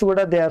sepals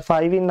kuda they are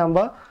 5 in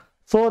number.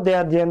 So they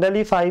are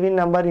generally 5 in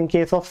number in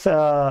case of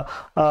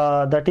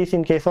that is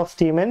in case of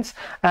stamens,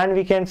 and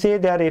we can say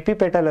they are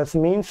epipetalous,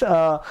 means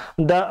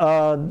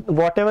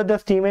whatever the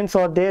stamens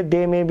are there,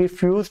 they may be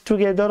fused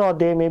together or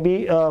they may be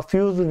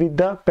fused with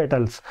the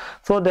petals.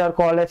 So they are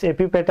called as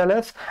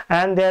epipetalous,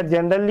 and they are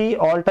generally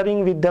altering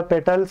with the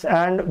petals,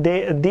 and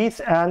these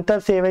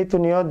anthers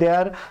evaitunayo, they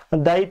are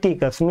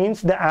diathecous, means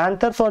the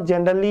anthers are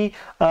generally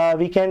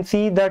we can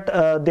see that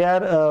they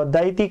are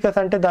diathecous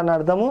ante dani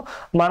ardhamu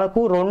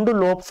manaku rendu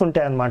lobes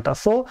ఉంటాయి అన్నమాట.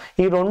 So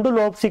ఈ రెండు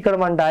lobes ఇక్కడ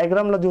మన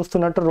diagram లో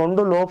చూస్తున్నట్టు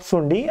రెండు lobes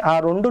ఉండి ఆ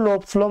రెండు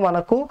లోబ్స్ లో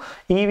మనకు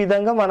ఈ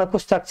విధంగా మనకు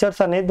స్ట్రక్చర్స్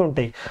అనేది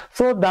ఉంటాయి.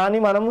 సో దాన్ని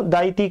మనం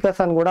డైథీకస్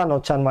అని కూడా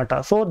అనొచ్చు అనమాట.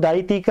 So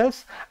డైథీకస్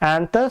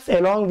anthers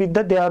along with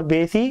they are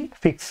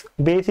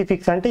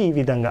బేసిఫిక్స్ అంటే ఈ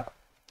విధంగా.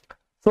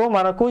 సో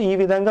మనకు ఈ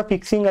విధంగా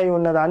ఫిక్సింగ్ అయి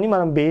ఉన్నదాన్ని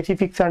మనం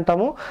బేసిఫిక్స్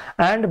అంటాము.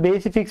 అండ్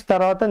బేసిఫిక్స్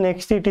తర్వాత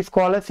next it is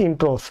called as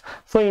intros.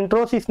 So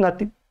intros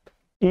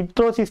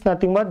is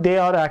nothing but they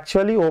are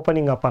actually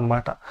opening up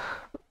అనమాట.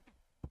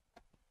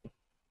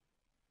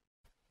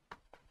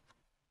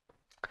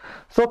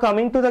 So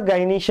coming to the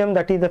gynecium,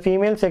 that is the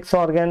female sex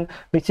organ,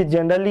 which is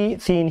generally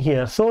seen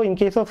here. So in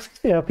case of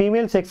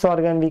female sex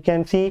organ, we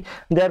can see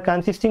they are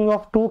consisting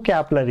of 2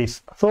 capillaries.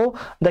 So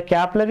the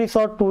capillaries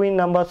are 2 in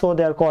number, so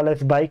they are called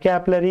as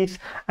bicapillaries,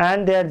 and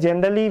they are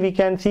generally we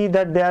can see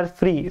that they are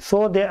free. So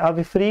they are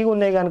free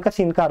unnai ganaka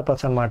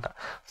syncarpus anamata.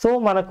 So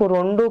manaku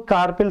rendu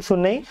carpels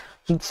unnai.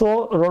 So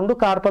రెండు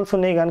carpals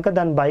ఉన్నాయి కనుక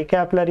దాని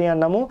బైకాపిలరీ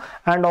అన్నాము.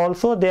 And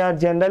also they are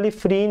generally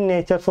free in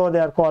nature, so they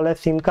are called as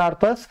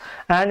syncarpus.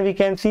 And we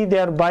can see they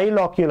are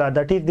bilocular,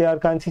 that is they are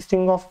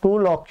consisting of 2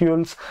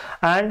 locules,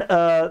 and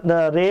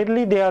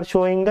rarely they are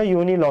showing the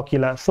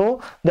unilocular. So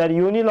they are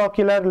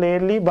unilocular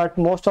rarely, but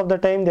most of the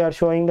time they are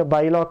showing the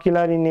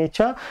bilocular in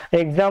nature.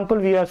 Example,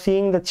 we are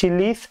seeing the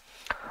chilies,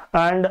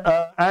 and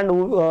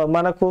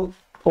manaku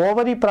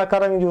ovary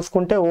prakaram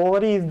చూసుకుంటే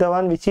ovary is the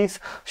one which is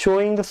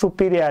showing the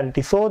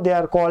superiority. So they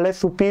are called as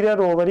superior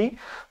ovary.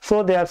 So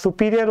they are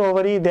superior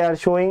ovary, they are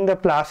showing the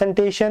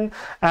placentation,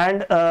 and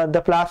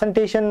the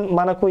placentation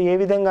manaku ఏ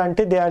విధంగా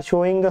అంటే they are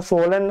showing the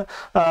swollen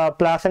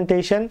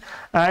placentation,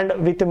 and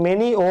with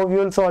many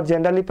ovules are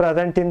generally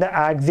present in the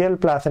axial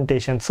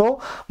placentation. So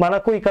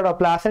manaku ikkada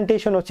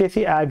placentation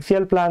వచ్చేసి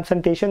axial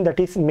placentation,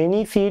 that is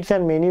many seeds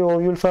and many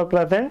ovules are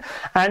present,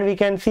 and we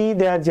can see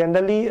they are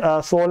generally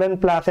swollen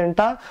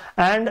placenta.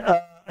 And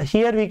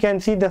here we can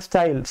see the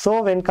style. So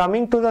when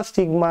coming to the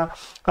stigma,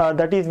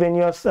 that is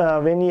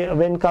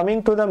when coming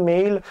to the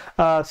male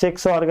sex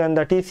organ,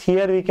 that is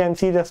here we can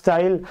see the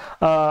style,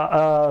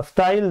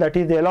 that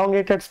is the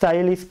elongated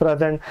style is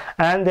present,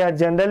 and they are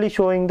generally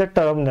showing the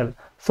terminal.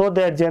 So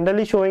they are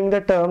generally showing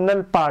the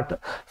terminal part.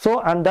 So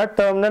and that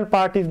terminal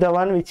part is the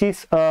one which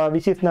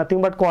is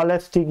nothing but called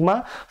as stigma.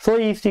 So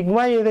ee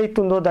stigma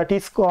edaitundo, that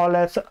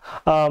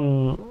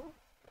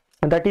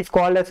is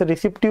called as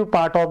receptive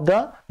part of the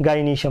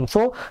gynecium.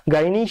 So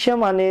gynecium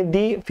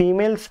అనేది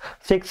females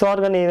sex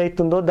organ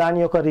ఏదైతుందో దాని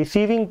యొక్క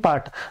receiving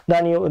part,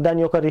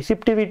 దాని యొక్క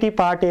receptivity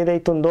part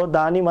ఏదైతుందో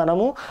దాన్ని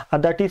మనము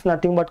that is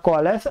nothing but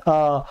call as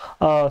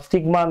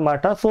stigma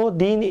అనమాట. సో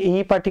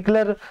ఈ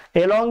పర్టికులర్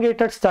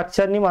ఎలాంగేటెడ్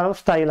స్ట్రక్చర్ ని మనం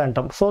స్టైల్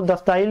అంటాం. So the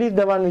style is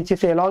the one which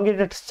is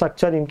elongated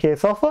structure in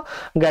case of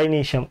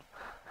gynecium.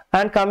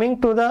 And coming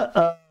to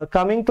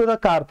the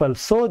carpels,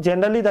 so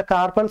generally the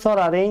carpels are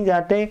arranged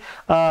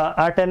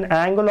at an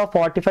angle of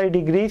 45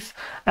 degrees,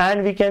 and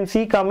we can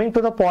see coming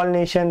to the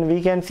pollination, we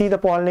can see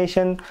the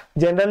pollination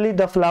generally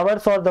the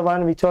flowers are the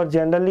one which are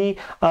generally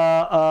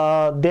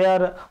they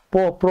are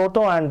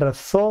protoandrous.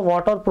 So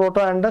what are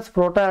protoandrous?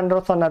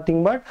 Protoandrous are nothing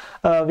but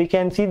we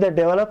can see the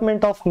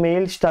development of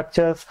male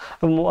structures.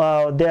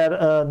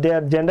 They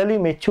are generally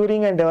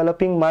maturing and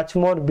developing much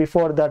more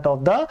before that of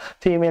the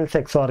female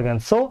sex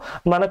organs. So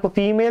manaku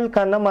female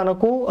kanna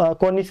manaku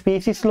konni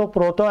species lo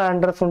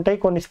protoandrous untai,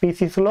 konni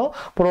species lo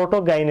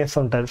protogynous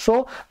untaru. So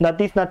that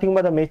is nothing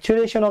but the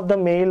maturation of the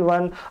male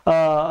one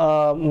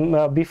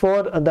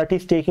before that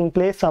is taking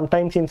place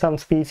sometimes in some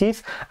species,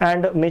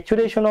 and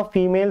maturation of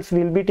females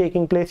will be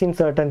taking place in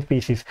certain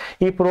species.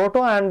 ఈ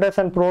protoandrous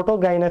and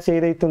protogynous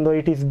ఏదైతుందో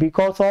it is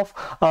because of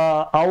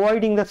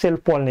avoiding the self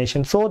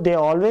pollination. So they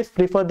always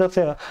prefer the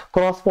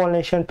cross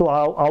pollination to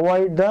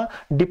avoid the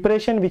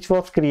depression which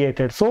was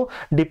created. So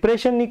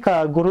depression ని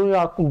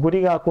గురి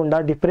కాకుండా,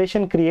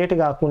 depression create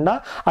కాకుండా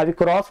అవి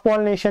cross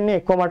pollination ని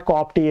ఎక్కువ మటుకు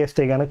opt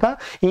చేస్తే గనక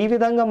ఈ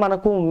విధంగా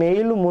మనకు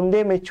మేల్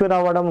ముందే మెచ్యూర్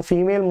అవ్వడం,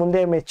 ఫీమేల్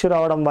ముందే మెచ్యూర్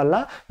అవ్వడం వల్ల,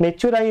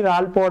 మెచ్యూర్ అయ్యి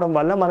రాలిపోవడం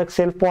వల్ల మనకు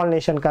సెల్ఫ్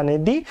పాలినేషన్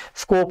అనేది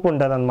స్కోప్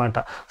ఉండదు అనమాట.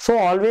 So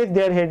always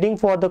they are heading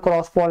for the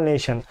cross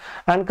pollination.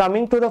 And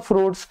coming to the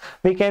fruits,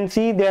 we can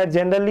see they are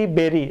generally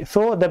berry.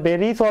 So the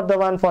berries are the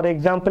one, for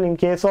example in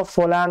case of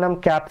solanum,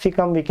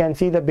 capsicum, we can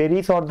see the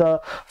berries are the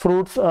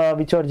fruits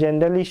which are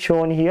generally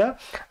shown here.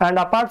 And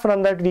apart from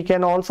that we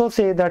can also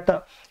say that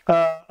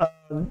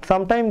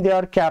sometimes they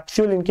are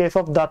capsule in case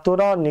of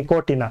Datura or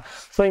Nicotina.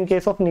 So in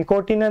case of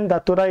Nicotina and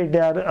Datura, they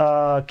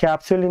are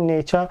capsule in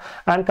nature,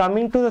 and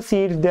coming to the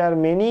seeds, they are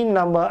many in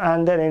number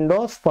and they're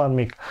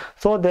endospermic.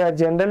 So they are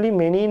generally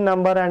many in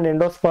number and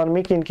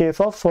endospermic in case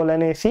of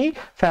Solanaceae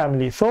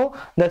family. So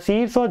the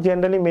seeds are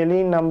generally many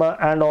in number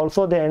and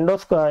also the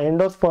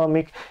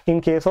endospermic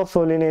in case of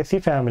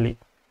Solanaceae family.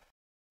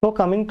 So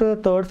coming to the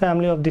third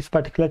family of this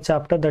particular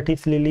chapter, that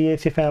is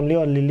Liliaceae family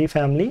or lily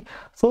family.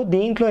 So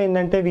దీంట్లో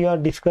ఏంటంటే we are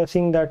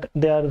discussing that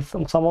there are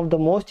some of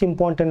the most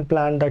important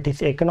plant that is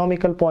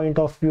economical point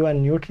of view and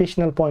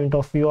nutritional point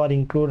of view are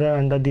included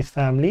under this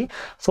family.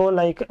 So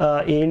like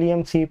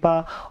Allium cepa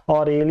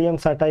or Allium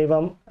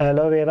sativum,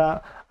 aloe vera,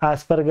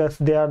 asparagus,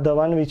 they are the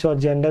one which are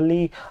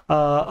generally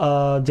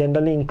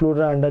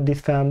included under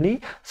this family.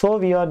 So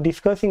we are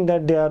discussing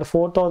that there are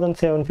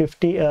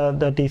 4,750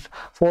 that is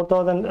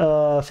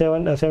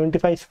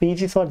 4,775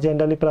 species are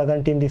generally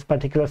present in this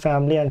particular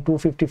family, and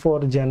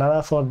 254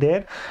 genera are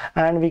there.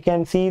 And we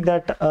can see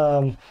that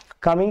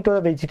coming to the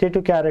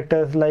vegetative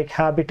characters like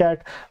habitat,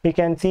 we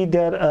can see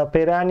their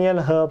perennial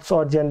herbs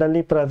are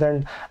generally present,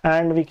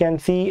 and we can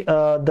see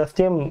the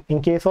stem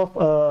in case of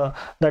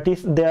that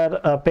is their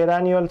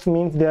perennials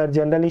means they are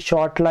generally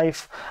short life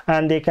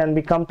and they can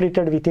be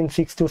completed within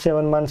 6 to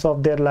 7 months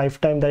of their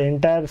lifetime. The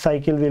entire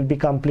cycle will be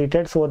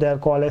completed, so they are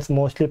called as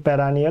mostly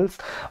perennials,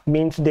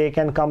 means they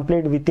can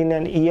complete within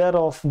an year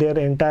of their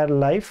entire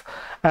life,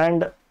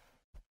 and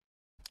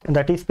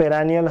that is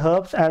perennial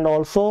herbs. And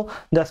also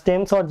the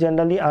stems are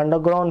generally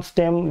underground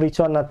stem,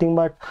 which are nothing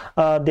but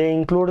they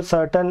include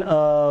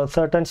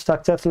certain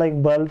structures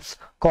like bulbs,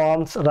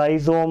 corms,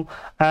 rhizome,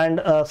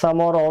 and some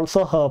are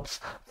also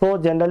herbs. So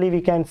generally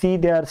we can see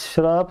their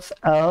shrubs,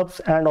 herbs,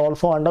 and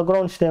also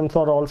underground stems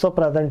are also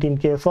present in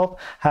case of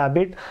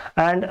habit.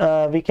 And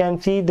we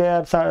can see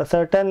there are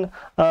certain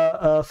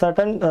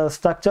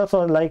structures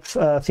or like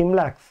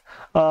simlax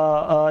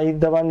is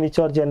the one which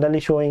are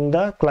generally showing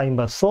the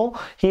climbers. So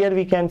here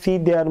we can see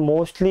they are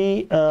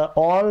mostly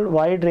all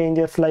wide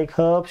ranges like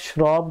herb,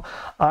 shrub,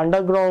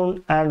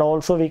 underground, and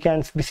also we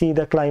can see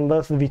the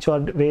climbers which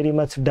are very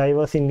much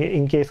diverse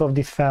in case of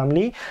this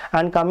family.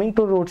 And coming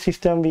to root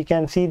system, we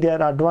can see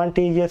their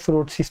advantageous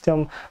root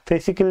system,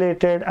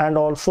 fasciculated, and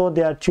also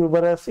they are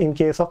tuberous in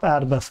case of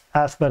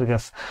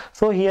asparagus.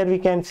 So here we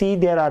can see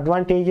their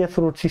advantageous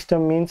root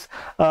system means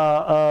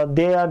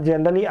they are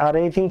generally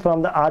arising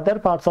from the other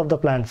parts of the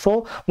plant. So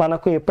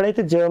మనకు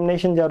ఎప్పుడైతే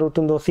germination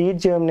జరుగుతుందో, seed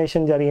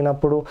germination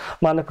జరిగినప్పుడు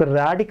మనకు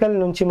radical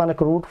నుంచి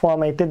మనకు route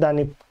form అయితే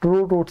దాన్ని true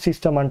root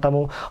system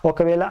అంటాము.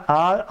 ఒకవేళ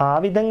ఆ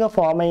విధంగా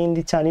ఫామ్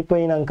అయింది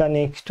చనిపోయినాక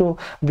నెక్స్ట్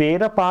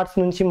వేరే పార్ట్స్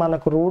నుంచి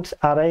మనకు రూట్స్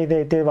అరైజ్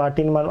అయితే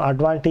వాటిని మనం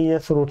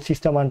అడ్వాంటేజెస్ రూట్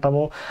సిస్టమ్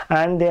అంటాము.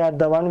 And they are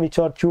the one which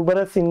are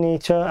tuberous in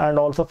nature and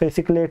also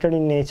fasciculated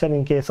in nature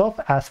in case of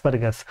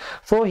asparagus.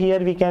 So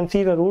here we can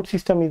see the root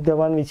system is the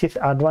one which is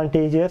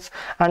advantageous.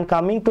 And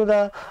coming to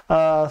the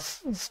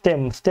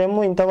stem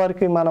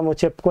ఇంతవరకు మనము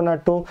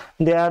చెప్పుకున్నట్టు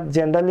they are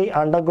generally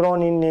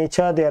underground in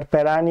nature, they are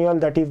perennial,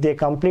 that is they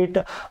complete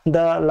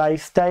the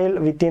lifestyle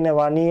within a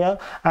 1 year,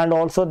 and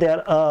also they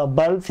are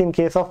bulbs in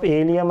case of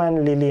Allium and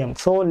Lilium.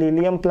 So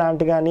Lilium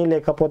plant గానీ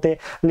లేకపోతే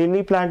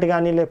lily plant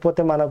కానీ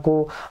లేకపోతే మనకు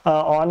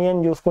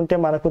onion చూసుకుంటే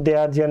మనకు they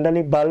are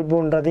generally bulb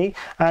ఉండదు.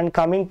 And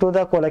coming to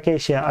the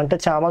colocasia అంటే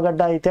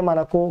చామగడ్డ అయితే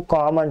మనకు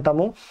కామ్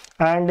అంటాము.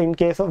 And in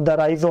case of the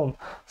rhizome,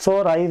 so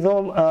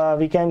rhizome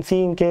we can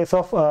see in case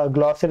of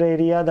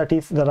glossolaria, that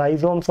is the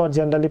rhizomes are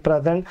generally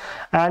present.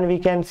 And we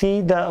can see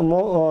the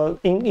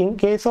in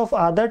case of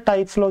other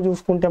types లో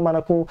చూసుకుంటే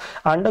మనకు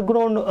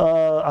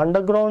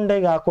underground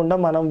కాకుండా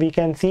మనం we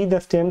can see the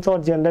stems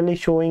are generally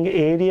showing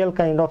aerial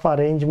kind of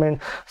arrangement.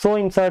 So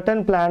in certain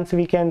plants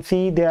we can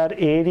see they are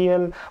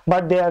aerial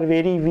but they are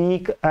very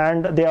weak,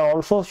 and they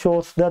also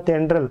shows the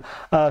tendril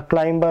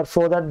climber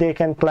so that they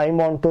can climb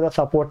onto the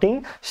supporting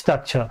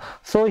structure.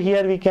 So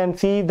here we can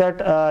see that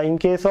in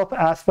case of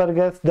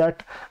asparagus that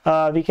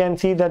we can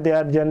see that they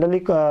are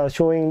generally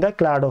showing the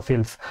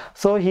cladophylls.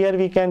 So here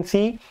we can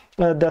see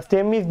the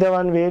stem is the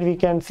one where we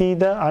can see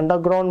the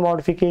underground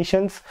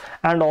modifications,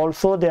 and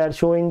also they are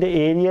showing the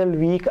aerial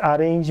weak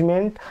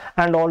arrangement,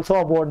 and also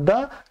about the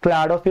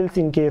cladophylls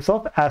in case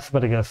of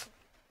asparagus.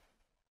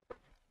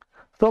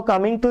 So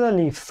coming to the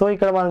leaves, so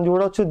ఇక్కడ మనం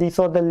చూడొచ్చు these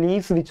are the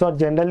leaves which are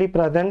generally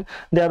present.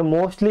 They are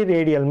mostly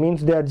radial, means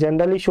they are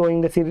generally showing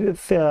the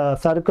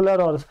circular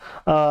or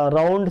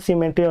round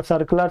symmetry or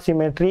circular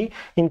symmetry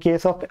in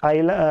case of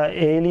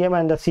Allium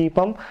and the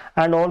sepum.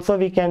 And also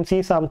we can see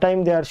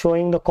sometimes they are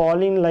showing the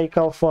colline like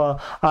of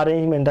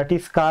arrangement, that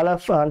is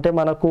scallop అంటే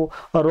మనకు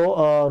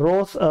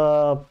rose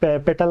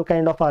petal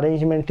kind of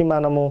arrangement ని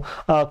మనము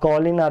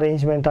colline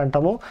arrangement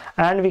అంటాము.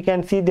 And we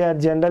can see they are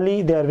generally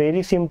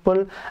very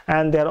simple,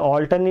 and they are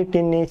alternate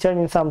in nature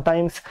in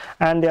sometimes,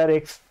 and they are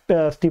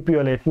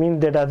stipulate, means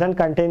they doesn't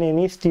contain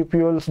any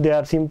stipules, they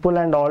are simple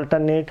and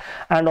alternate,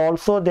 and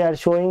also they are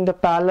showing the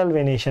parallel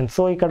venation.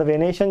 So ikkada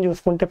venation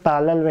చూసుకుంటే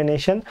parallel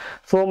venation,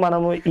 so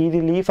మనము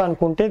ఇది leaf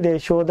అనుకుంటే they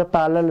show the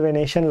parallel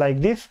venation like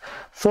this.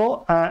 So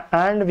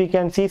and we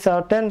can see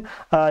certain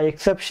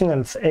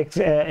exceptionals,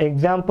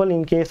 example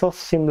in case of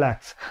Simlax.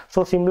 So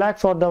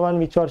Simlax are the one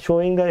which are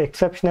showing the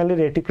exceptionally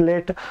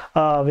reticulate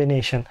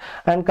venation.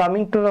 And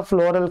coming to the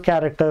floral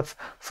characters,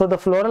 so the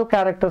floral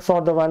characters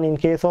are the one in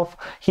case of,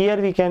 here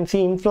we can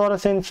see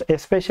inflorescence,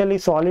 especially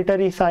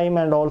solitary cyme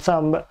and also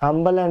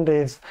umbel and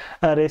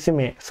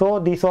raceme. So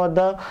these are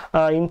the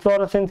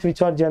inflorescence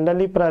which are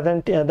generally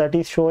present, that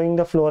is showing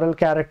the floral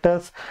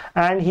characters.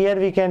 And here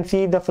we can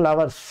see the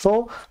flowers. So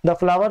the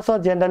flowers are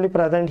generally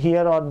present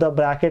here, or the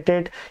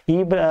bracketed,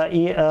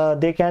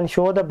 they can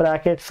show the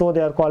brackets, so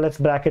they are called as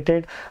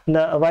bracketed.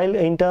 While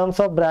in terms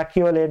of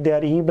bracteolate, they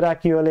are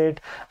ebracteolate,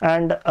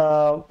 and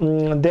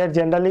they are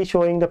generally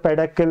showing the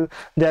pedicel,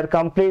 they are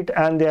complete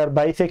and they are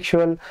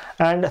bisexual,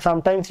 and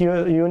sometimes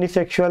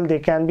unisexual, they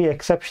can be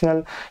exceptional.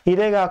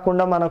 ఇదే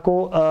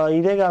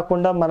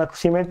కాకుండా మనకు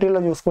సిమెట్రీలో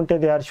చూసుకుంటే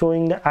they are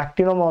showing the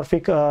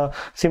actinomorphic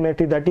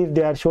symmetry, that is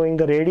they are showing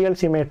the radial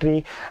symmetry,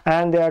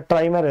 and they are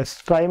trimerous.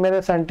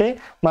 అంటే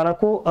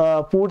మనకు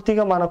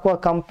పూర్తిగా మనకు ఆ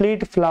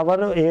complete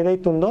flower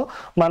ఏదైతుందో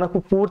మనకు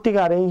పూర్తిగా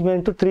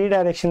అరేంజ్మెంట్ 3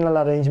 డైరెక్షనల్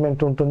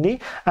అరేంజ్మెంట్ ఉంటుంది.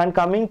 And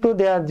coming to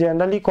they are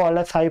generally called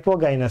as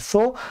hypogynous.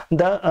 So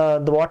the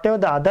whatever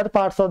the other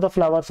parts of the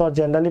flowers are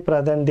generally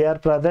present, they are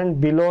present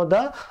below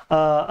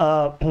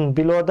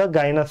the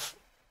gynous,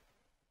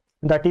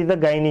 that is the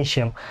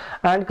gynoecium.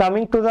 And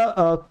coming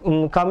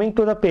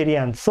to the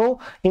perianth. So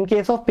in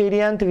case of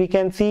perianth we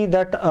can see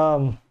that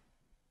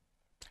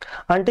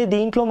అంటే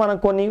దీంట్లో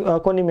మనకు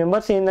కొన్ని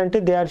members ఏంటంటే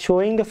they are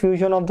showing the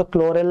fusion of the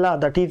chlorella,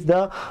 that is the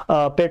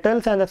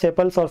petals and the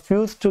sepals are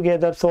fuse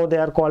together, so they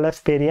are called as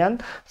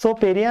perianth. So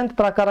perianth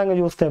ప్రకారంగా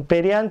చూస్తే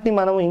perianth ని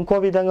మనం ఇంకో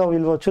విధంగా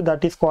పిలవచ్చు,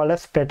 that is called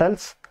as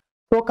petals.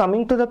 So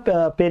coming to the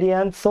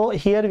perianth, so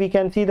here we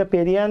can see the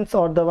perianths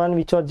are the one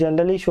which are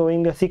generally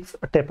showing the 6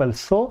 tepals.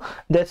 So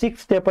the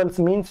 6 tepals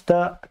means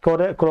the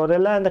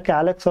chlorella and the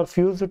calyx are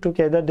fused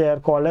together, they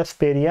are called as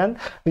perianth,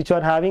 which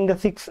are having the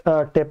 6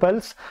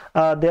 tepals.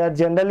 They are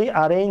generally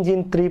arranged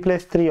in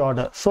 3+3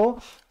 order. So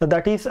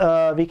that is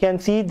we can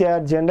see they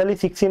are generally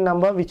 6 in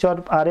number, which are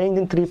arranged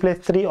in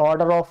 3+3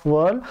 order of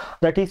whorl,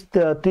 that is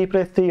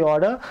 3+3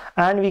 order.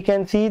 And we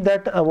can see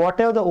that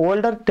whatever the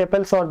older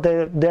tepals are,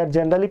 they are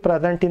generally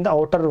present in the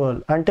outer whorl.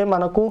 అంటే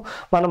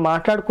మనం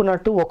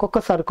మాట్లాడుకున్నట్టు ఒక్కొక్క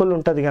circle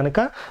ఉంటుంది కనుక,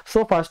 so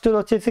first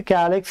వచ్చేసి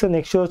calyx,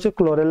 next వచ్చి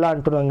chlorella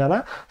అంటున్నాం కదా.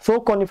 So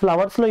కొన్ని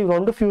ఫ్లవర్స్ లో ఈ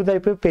రెండు ఫ్యూజ్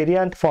అయిపోయి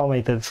పెరియాంత్ ఫామ్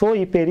అవుతుంది. సో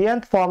ఈ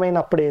పెరియాంత్ ఫామ్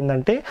అయినప్పుడు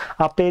ఏంటంటే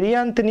ఆ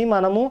పెరియాంత్ ని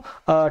మనము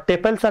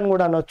టెపల్స్ అని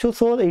కూడా అనొచ్చు.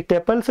 సో ఈ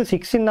టెపల్స్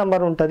 6 in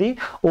number ఉంటుంది.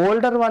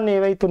 ఓల్డర్ వన్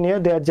ఏవైతున్నాయో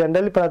they are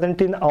generally present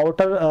in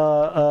outer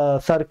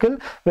circle,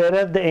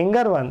 whereas the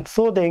younger one,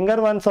 so the younger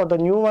ones or the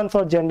new ones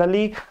are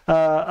generally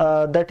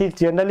that is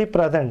generally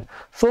present.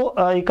 So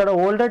ఇక్కడ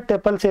older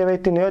tepals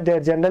ఏవైతున్నాయో they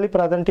are generally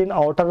present in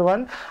outer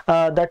one,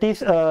 that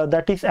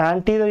is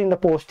anterior in the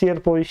posterior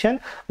position,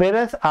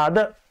 whereas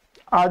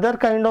other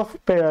kind of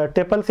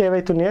tepals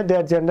ఏవైతున్నాయో they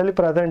are generally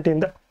present in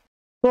the.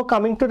 So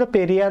coming to the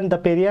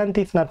perianth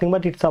is nothing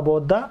but it's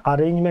about the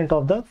arrangement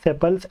of the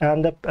sepals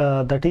and the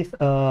that is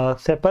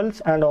sepals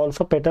and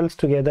also petals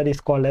together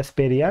is called as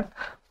perianth.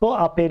 So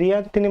ఆ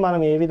perianth ని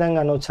మనం ఏ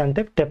విధంగా అనొచ్చు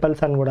అంటే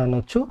tepals అని కూడా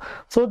అనొచ్చు.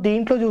 So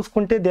దీంట్లో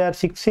చూసుకుంటే they are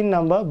 6 in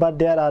number, but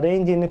they are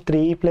arrange in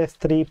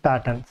 3+3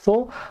 pattern. So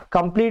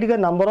complete గా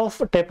నంబర్ ఆఫ్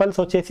టెపల్స్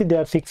వచ్చేసి they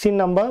are 6 in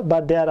number,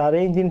 but they are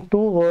arrange in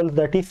 2 whorls,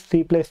 that is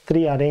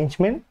 3+3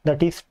 arrangement,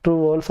 that is 2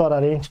 whorls are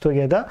arrange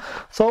together.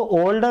 So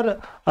older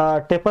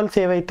tepals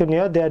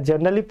ఏవైతున్నాయో they are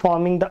generally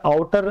forming the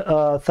outer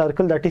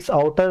circle, that is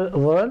outer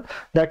whorl,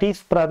 that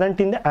is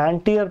present in the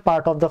anterior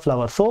part of the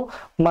flower. So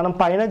మనం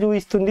పైన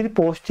చూపిస్తుంది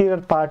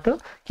posterior part,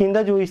 కింద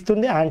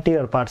చూపిస్తుంది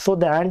anterior part. So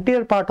the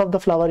anterior part of the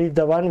flower is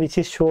the one which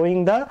is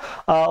showing the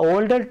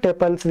older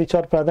tepals which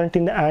are present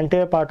in the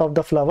anterior part of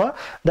the flower,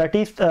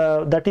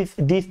 that is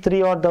these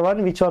 3 are the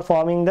one which are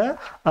forming the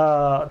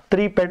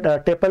 3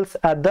 tepals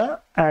at the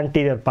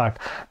anterior part.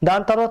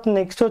 దాని తర్వాత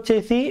next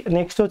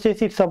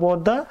వచ్చేసి it's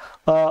about the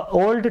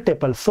old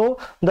tepals. So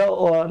the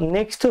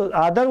next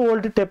other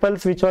old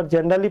tepals which are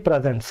generally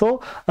present. So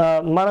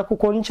మనకు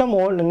కొంచెం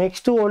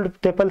next old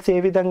tepals ఏ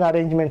విధంగా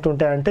arrangement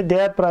ఉంటాయంటే they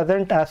are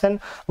present as an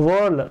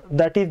whorl,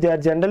 that is they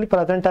are generally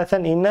present as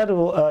an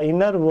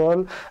inner whorl,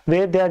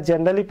 where they are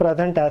generally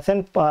present as an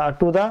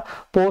to the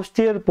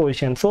posterior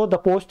position. So the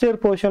posterior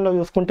position లో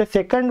చూసుకుంటే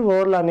second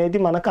whorl అనేది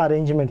మనకు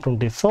arrangement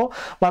ఉంటుంది. So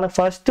మనకు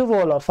first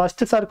whorl or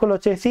first circle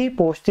వచ్చేసి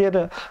posterior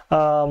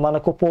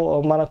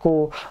మనకు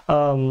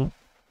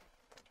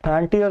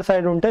anterior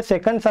side ఉంటే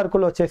second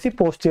circle వచ్చేసి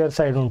పోస్టీరియర్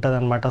సైడ్ ఉంటుంది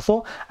అనమాట. సో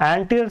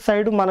యాంటీరియర్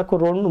సైడ్ మనకు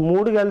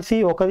మూడు కలిసి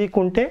ఒక దిక్కు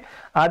ఉంటే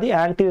అది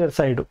anterior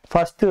side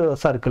first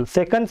circle.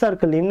 Second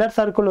circle inner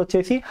circle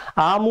వచ్చేసి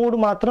ఆ మూడు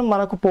మాత్రం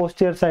మనకు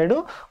పోస్టీరియర్ సైడ్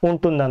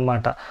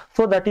ఉంటుందన్నమాట.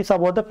 So that is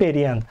about the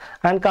perianth.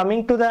 And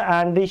coming to the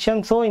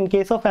ఆండిషన్, so in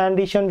case of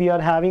ఆండిషన్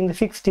we are having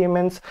the 6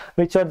 stamens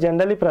which are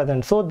generally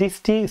present. So these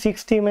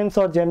 6 stamens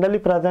are generally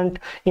present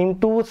in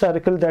two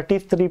circles, that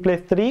is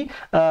 3+3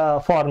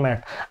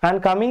 format.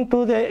 And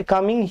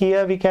coming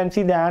here we can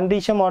see the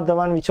androecium or the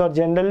one which are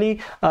generally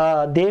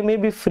they may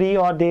be free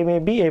or they may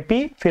be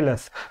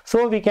epiphyllous.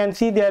 So we can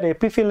see they are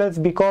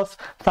epiphyllous because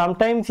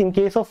sometimes in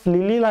case of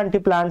lily lanti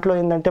plant lo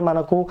endante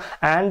manaku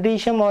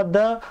androecium or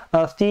the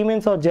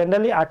stamens are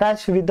generally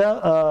attached with the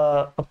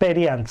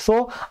perianth. So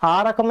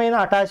aa rakamaina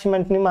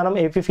attachment ni manam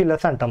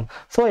epiphyllous antam.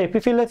 So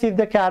epiphyllous is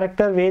the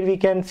character where we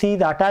can see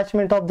the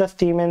attachment of the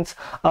stamens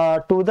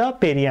to the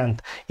perianth.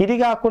 Idi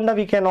kaakunda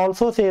we can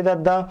also say that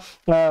the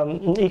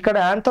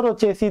ikkada anther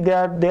vachesi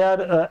they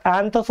are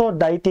anthers or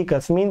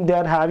dithecous, means they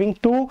are having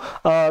two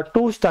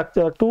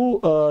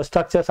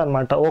structures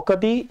అన్నమాట.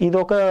 ఒకటి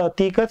ఇదొక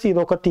థీకస్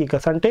ఇదొక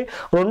థీకస్ అంటే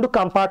రెండు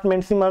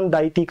compartments ని మనం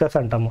డైథీకస్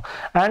అంటాము.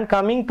 And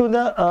coming to the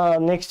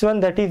next one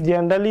that is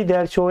generally they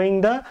are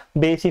showing the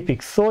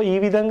బేసిఫిక్స్. So ఈ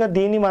విధంగా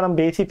దీన్ని మనం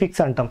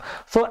బేసిఫిక్స్ అంటాం.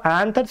 సో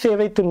యాంథర్స్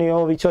ఏవైతున్నాయో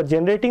which are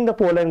generating the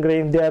పోలన్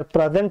grains they are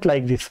present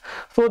like this.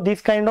 So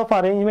this kind of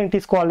arrangement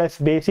is called as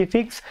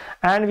బేసిఫిక్స్.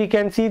 And we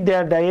can see they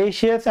are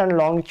డయేషియస్ and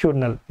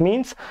longitudinal,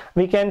 means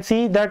we can see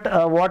that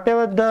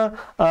whatever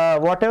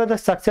the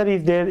structure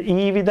is there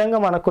ఈ విధంగా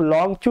మనకు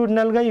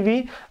longitudinal గా ఇవి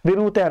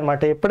విరుగుతాయి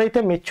అన్నమాట. ఎప్పుడైతే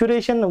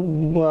maturation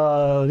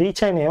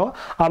reach అయినాయో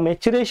ఆ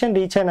maturation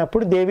reach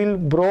అయినప్పుడు they will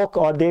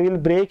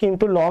break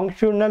into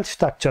longitudinal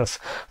structures.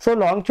 So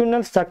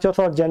longitudinal structures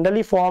are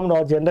generally formed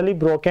are generally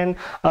broken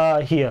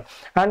here.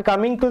 And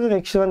coming to the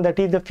next one, that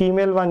is the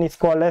female one is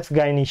called as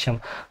gynoecium.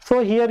 So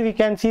here we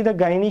can see the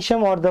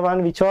gynoecium or the one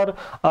which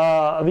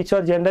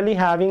are generally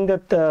having the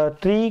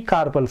three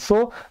carpels. So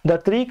the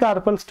three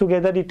carpels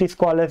together it is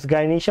called as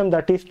gynoecium,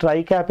 that is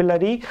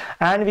tricapillary.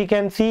 And we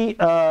can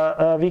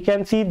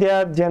see they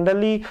are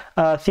generally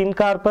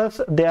syncarpous.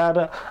 They are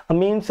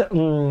means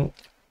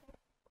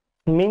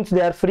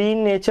they are free in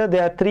nature.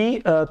 They are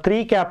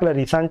three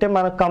capillaries. అంటే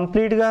మనకు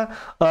complete గా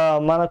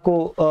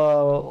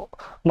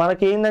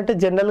మనకి ఏంటంటే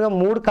general గా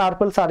 3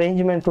 carpals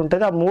arrangement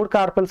ఉంటుంది. ఆ 3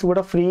 carpals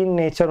కూడా free in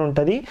nature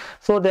ఉంటుంది.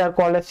 So they are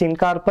called as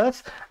syncarpous.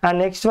 And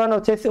next one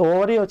వచ్చేసి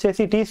ఓవరీ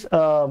వచ్చేసి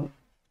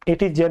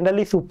it is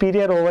generally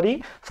superior ovary.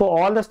 So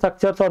all the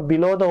structures are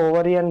below the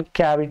ovarian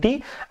cavity.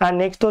 And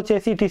next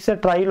వచ్చేసి it is a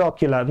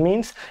trilocular,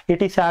 means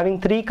it is having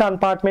 3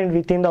 compartments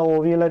within the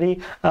ovulary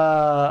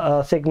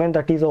segment,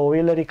 that is the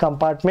ovulary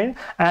compartment.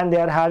 And they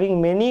are having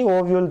many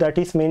ovules, that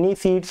is many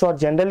seeds are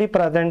generally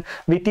present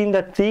within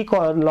the 3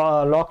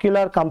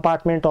 locular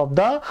compartment of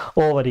the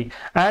ovary.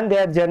 And they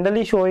are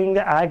generally showing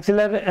the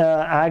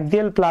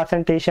axial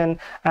placentation.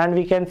 And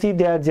we can see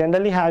they are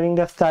generally having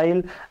the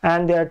style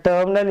and they are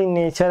terminal in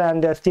nature. And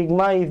their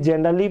stigma is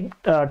generally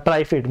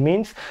trifid,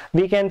 means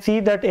we can see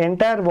that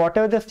entire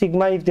whatever the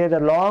stigma is there, the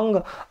long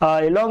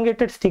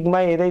elongated stigma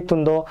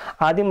ఏదైతుందో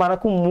అది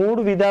మనకు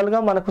 3 విధాలుగా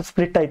మనకు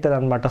split అవుతుంది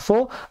అనమాట. So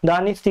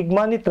దాని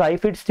స్టిగ్మాని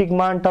ట్రైఫిడ్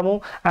stigma అంటాము.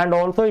 And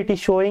also it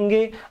is showing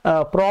a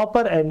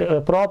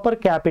proper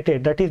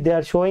capitate, that is they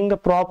are showing the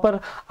proper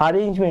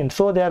arrangement.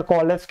 So they are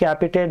called as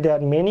capitate. There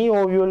are many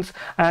ovules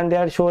and they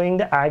are showing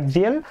the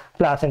axial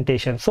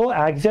placentation. So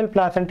axial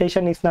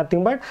placentation is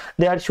nothing but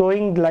they are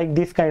showing like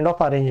this kind of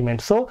arrangement.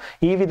 So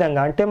ఈ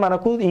విధంగా అంటే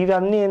మనకు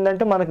ఇవన్నీ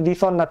ఏంటంటే మనకు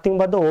these are nothing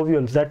but the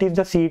ovules, that is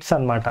the seeds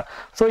అనమాట.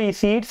 So ఈ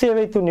seeds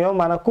ఏవైతున్నాయో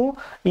మనకు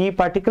ఈ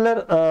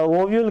పర్టికులర్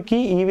ఓవ్యూల్కి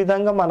ఈ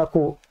విధంగా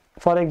మనకు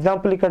ఫర్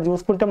ఎగ్జాంపుల్ ఇక్కడ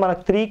చూసుకుంటే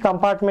మనకు 3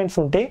 కంపార్ట్మెంట్స్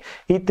ఉంటాయి.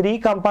 ఈ 3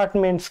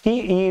 కంపార్ట్మెంట్స్కి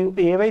ఈ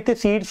ఏవైతే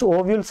సీడ్స్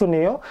ఓవ్యూల్స్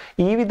ఉన్నాయో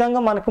ఈ విధంగా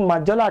మనకు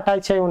మధ్యలో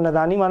అటాచ్ అయి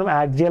ఉన్నదాన్ని మనం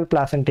యాక్సియల్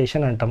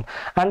ప్లాసెంటేషన్ అంటాం.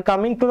 And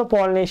coming to the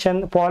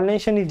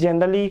pollination is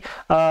generally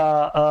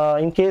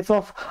in case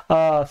of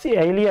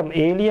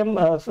ఏలియం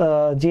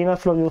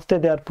జీనస్లో చూస్తే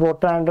they are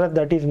ప్రోట్రాండ్రస్,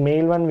 that is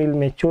male one will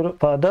mature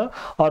further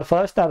are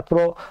first. Are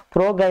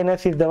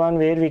ప్రోగైనస్ is the one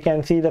where we can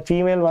see the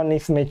female one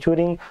is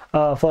maturing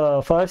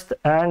first.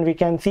 And we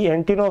can see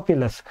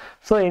entomophilous.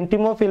 So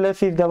entomophilous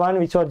is the one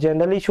which are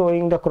generally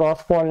showing the cross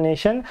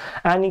pollination.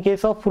 And in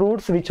case of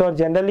fruits which are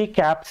generally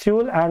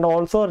capsule and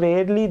also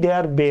rarely they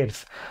are bears.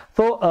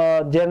 So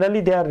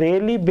generally they are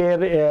rarely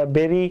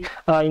berry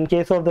in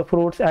case of the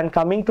fruits. And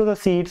coming to the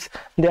seeds,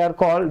 they are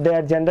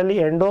generally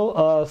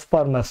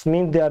endospermous,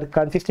 means they are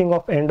consisting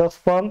of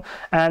endosperm.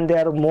 And they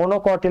are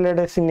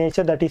monocotyledonous in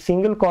nature, that is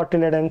single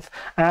cotyledons.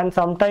 And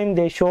sometimes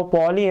they show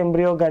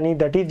polyembryogamy,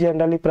 that is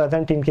generally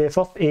present in case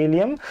of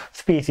allium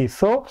species.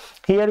 So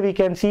here we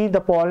can see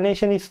the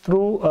pollination is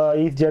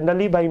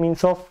generally by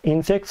means of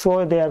insects. So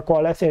they are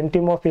called as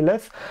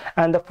entomophilous.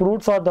 And the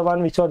fruits are the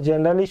one which are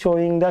generally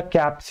showing the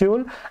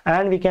capsule.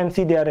 And we can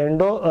see they are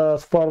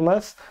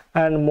endospermous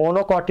and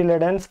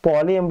monocotyledons,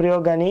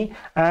 polyembryogamy,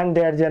 and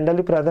they are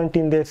generally present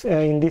in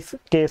this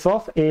case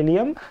of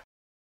allium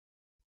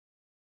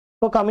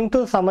So coming to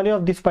the summary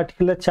of this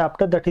particular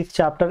chapter, that is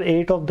chapter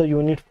 8 of the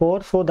unit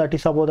 4. So that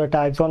is about the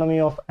taxonomy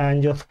of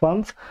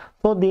angiosperms.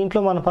 So దీంట్లో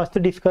మనం first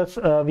discuss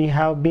we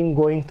have been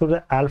going through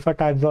the alpha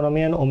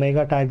taxonomy and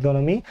omega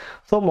taxonomy.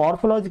 So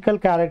morphological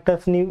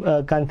characters ని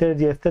consider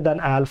చేస్తే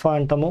దాని alpha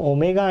అంటాము.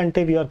 Omega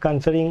అంటే we are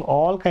considering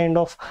all kind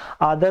of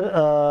other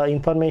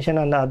information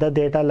and other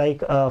data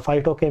like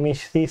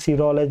phytochemistry,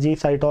 serology,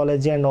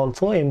 cytology and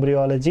also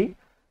embryology.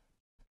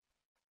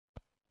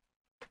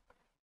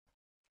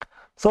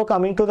 So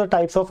coming to the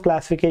types of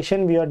classification,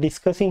 we are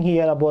discussing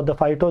here about the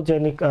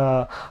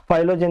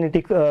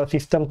phylogenetic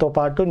system తో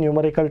పాటు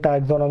numerical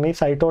taxonomy,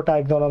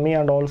 cytotaxonomy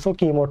and also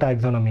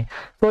chemotaxonomy.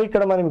 So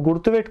ఇక్కడ మనం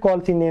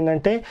గుర్తుపెట్టుకోవాల్సింది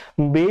ఏంటంటే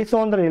based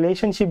on the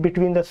relationship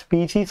between the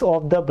species of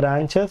the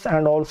branches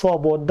and also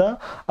about the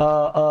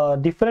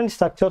different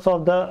structures of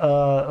the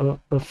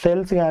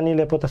cells కానీ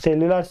లేకపోతే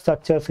cellular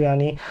structures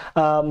కానీ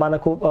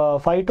మనకు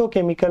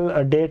phytochemical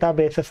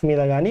databases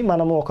మీద కానీ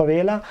మనము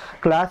ఒకవేళ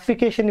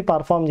క్లాసిఫికేషన్ ని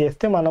పర్ఫామ్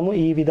చేస్తే మనము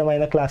ఈ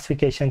విధమైన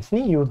క్లాసిఫికేషన్స్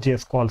ని యూజ్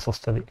చేసుకోవాల్సి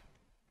వస్తుంది.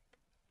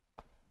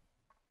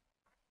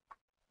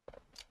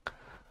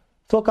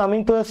 So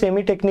coming to the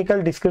semi-technical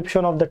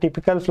description of the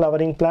typical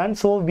flowering plant.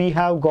 So we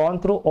have gone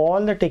through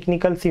all the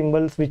technical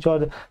symbols which are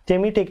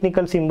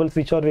semi-technical symbols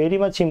which are very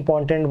much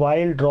important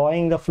while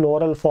drawing the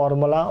floral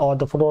formula or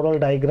the floral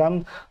diagram.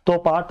 తో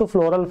పాటు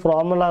floral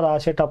formula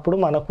రాసేటప్పుడు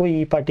మనకు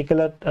ఈ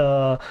particular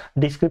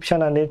description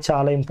అనేది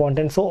చాలా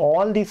important. So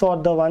all these are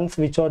the ones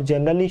which are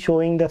generally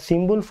showing the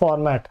symbol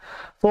format.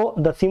 So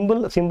the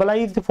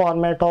symbolize the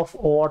format of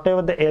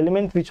whatever the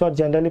elements which are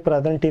generally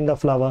present in the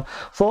flower.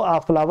 So ఆ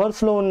flowers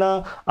లో ఉన్న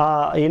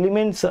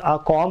elements ఆ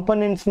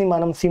components ని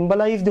మనం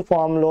symbolised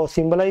form లో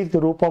symbolised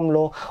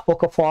రూపంలో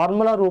ఒక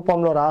formula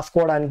రూపంలో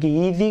రాసుకోవడానికి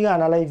ఈజీగా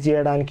అనలైజ్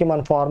చేయడానికి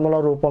మనం ఫార్ములా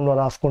రూపంలో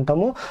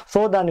రాసుకుంటాము.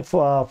 సో దాని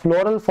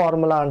ఫ్లోరల్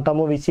ఫార్ములా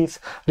అంటాము which is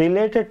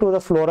related to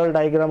the floral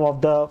diagram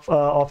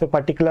of a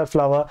particular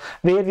flower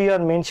wear we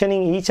are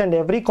mentioning each and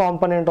every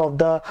component of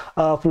the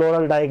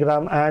floral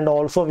diagram and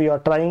also we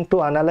are trying to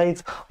analyze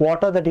what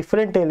are the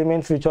different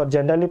elements which are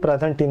generally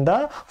present in the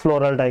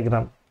floral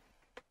diagram.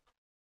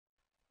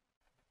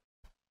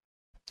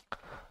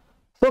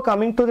 So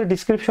coming to the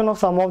description of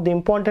some of the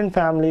important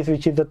families,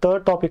 which is the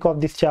third topic of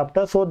this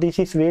chapter. So this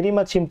is very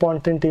much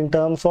important in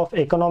terms of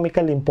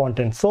economical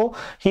importance. So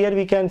here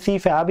we can see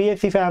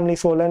Fabaceae family,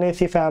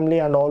 Solanaceae family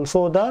and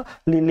also the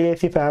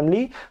Liliaceae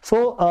family. So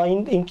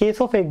in case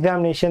of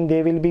examination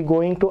they will be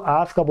going to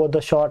ask about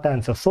the short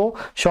answers. So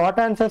short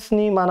answers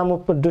ni manamu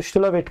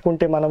దృష్టిలో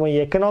పెట్టుకుంటే మనము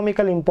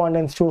economical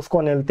importance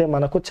చూసుకొని వెళ్తే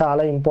మనకు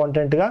చాలా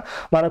important గా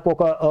మనకు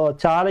ఒక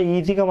చాలా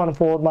ఈజీగా మనం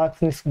 4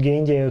 మార్క్స్ ని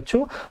గెయిన్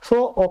చేయొచ్చు. సో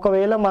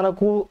ఒకవేళ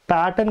మనకు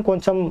ప్యాటర్న్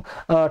కొంచెం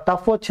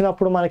టఫ్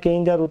వచ్చినప్పుడు మనకి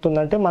ఏం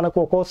జరుగుతుందంటే మనకు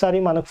ఒక్కోసారి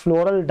మనకు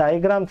ఫ్లోరల్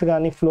డయాగ్రామ్స్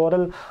కానీ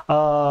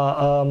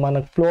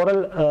మనకు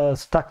ఫ్లోరల్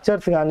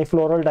స్ట్రక్చర్స్ కానీ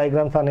ఫ్లోరల్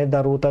డయాగ్రామ్స్ అనేది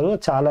జరుగుతుంది,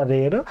 చాలా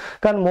రేర్.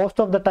 కానీ మోస్ట్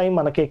ఆఫ్ ద టైం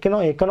మనకి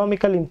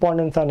ఎకనామికల్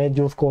ఇంపార్టెన్స్ అనేది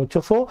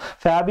చూసుకోవచ్చు. సో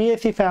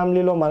ఫ్యాబియేసీ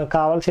ఫ్యామిలీలో మనకు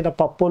కావాల్సిన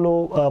పప్పులు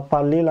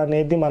పల్లీలు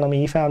అనేది మనం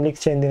ఈ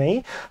ఫ్యామిలీకి చెందినవి.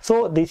 So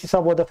this is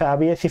about the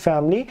ఫ్యాబియేసీ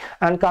family.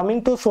 And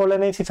coming to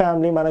సోలనేసీ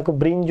family మనకు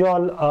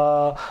brinjal,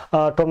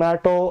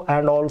 tomato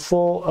and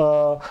also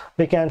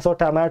we can so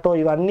tomato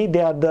ivanni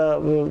they are the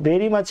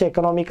very much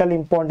economical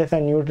importance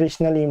and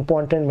nutritionally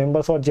important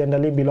members are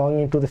generally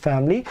belonging to the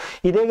family.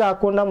 ide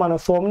gaakunda mana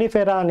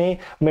somnifera ane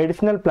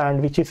medicinal plant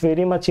which is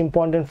very much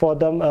important for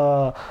them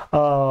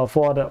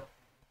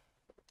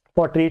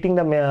for treating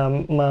the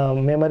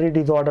memory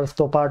disorders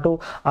తో పాటు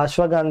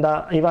అశ్వగంధ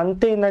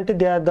ఇవంతా ఏంటంటే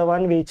they are the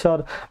one which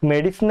are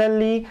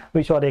మెడిసినల్లీ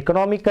which are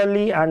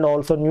economically and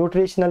also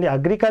nutritionally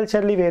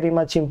అగ్రికల్చర్లీ very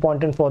much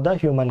important for the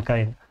human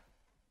kind.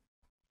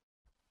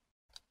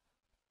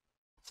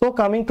 So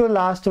coming to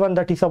last one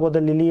that is about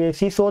the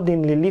లిలియేసీ. So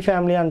దీని lily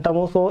family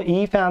అంటాము. So ఈ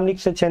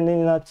ఫ్యామిలీకి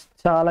చెందిన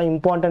చాలా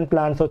important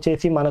plants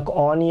వచ్చేసి మనకు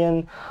onion,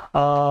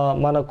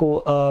 మనకు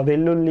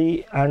వెల్లుల్లి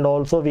and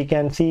also we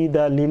can see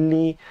the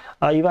lily.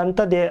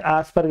 ఇవంతా they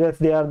asparagus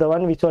they are the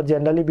one which are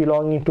generally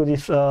belonging to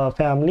this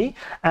family.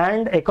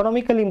 And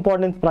economical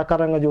importance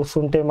ప్రకారంగా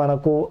చూస్తుంటే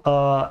మనకు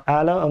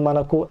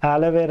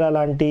ఆలోవెరా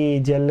లాంటి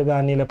జెల్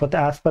కానీ లేకపోతే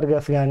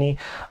ఆస్పర్గస్ కానీ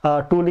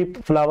టూలిప్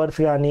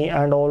ఫ్లవర్స్ కానీ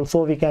and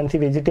also we can see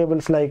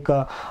vegetables like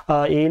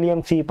allium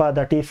cepa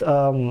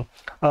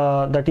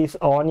that is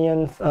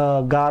onions,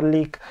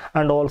 garlic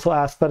and also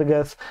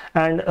asparagus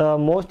and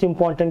most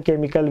important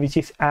chemical which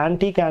is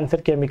anti-cancer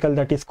chemical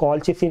that is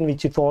colchicine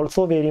which is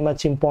also very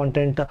much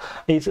important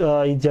is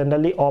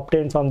generally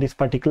obtained from this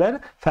particular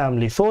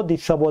family. So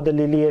this is about the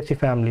Liliaceae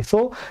family.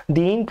 So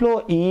దీంట్లో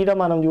ఈడ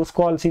మనం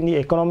చూసుకోవాల్సింది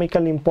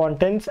economical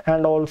importance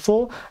and also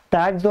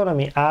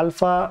taxonomy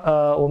alpha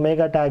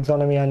omega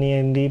taxonomy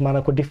అనేది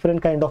మనకు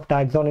different kind of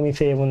టాక్సానమీస్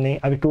ఏమున్నాయి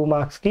అవి 2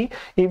 మార్క్స్కి,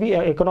 ఇవి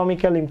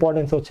ఎకనామికల్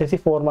ఇంపార్టెన్స్ వచ్చేసి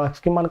 4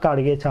 మార్క్స్కి మనకు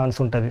అడిగే ఛాన్స్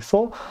ఉంటుంది. So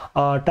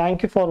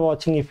thank you for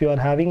watching. If you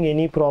are having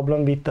any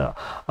problem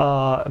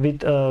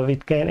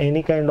with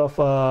any kind of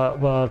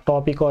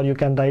topic or you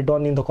can write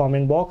down in the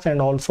comment box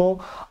and also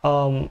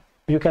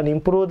you can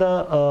improve the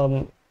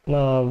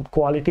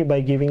quality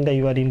by giving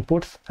your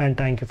inputs and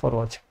thank you for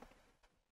watching.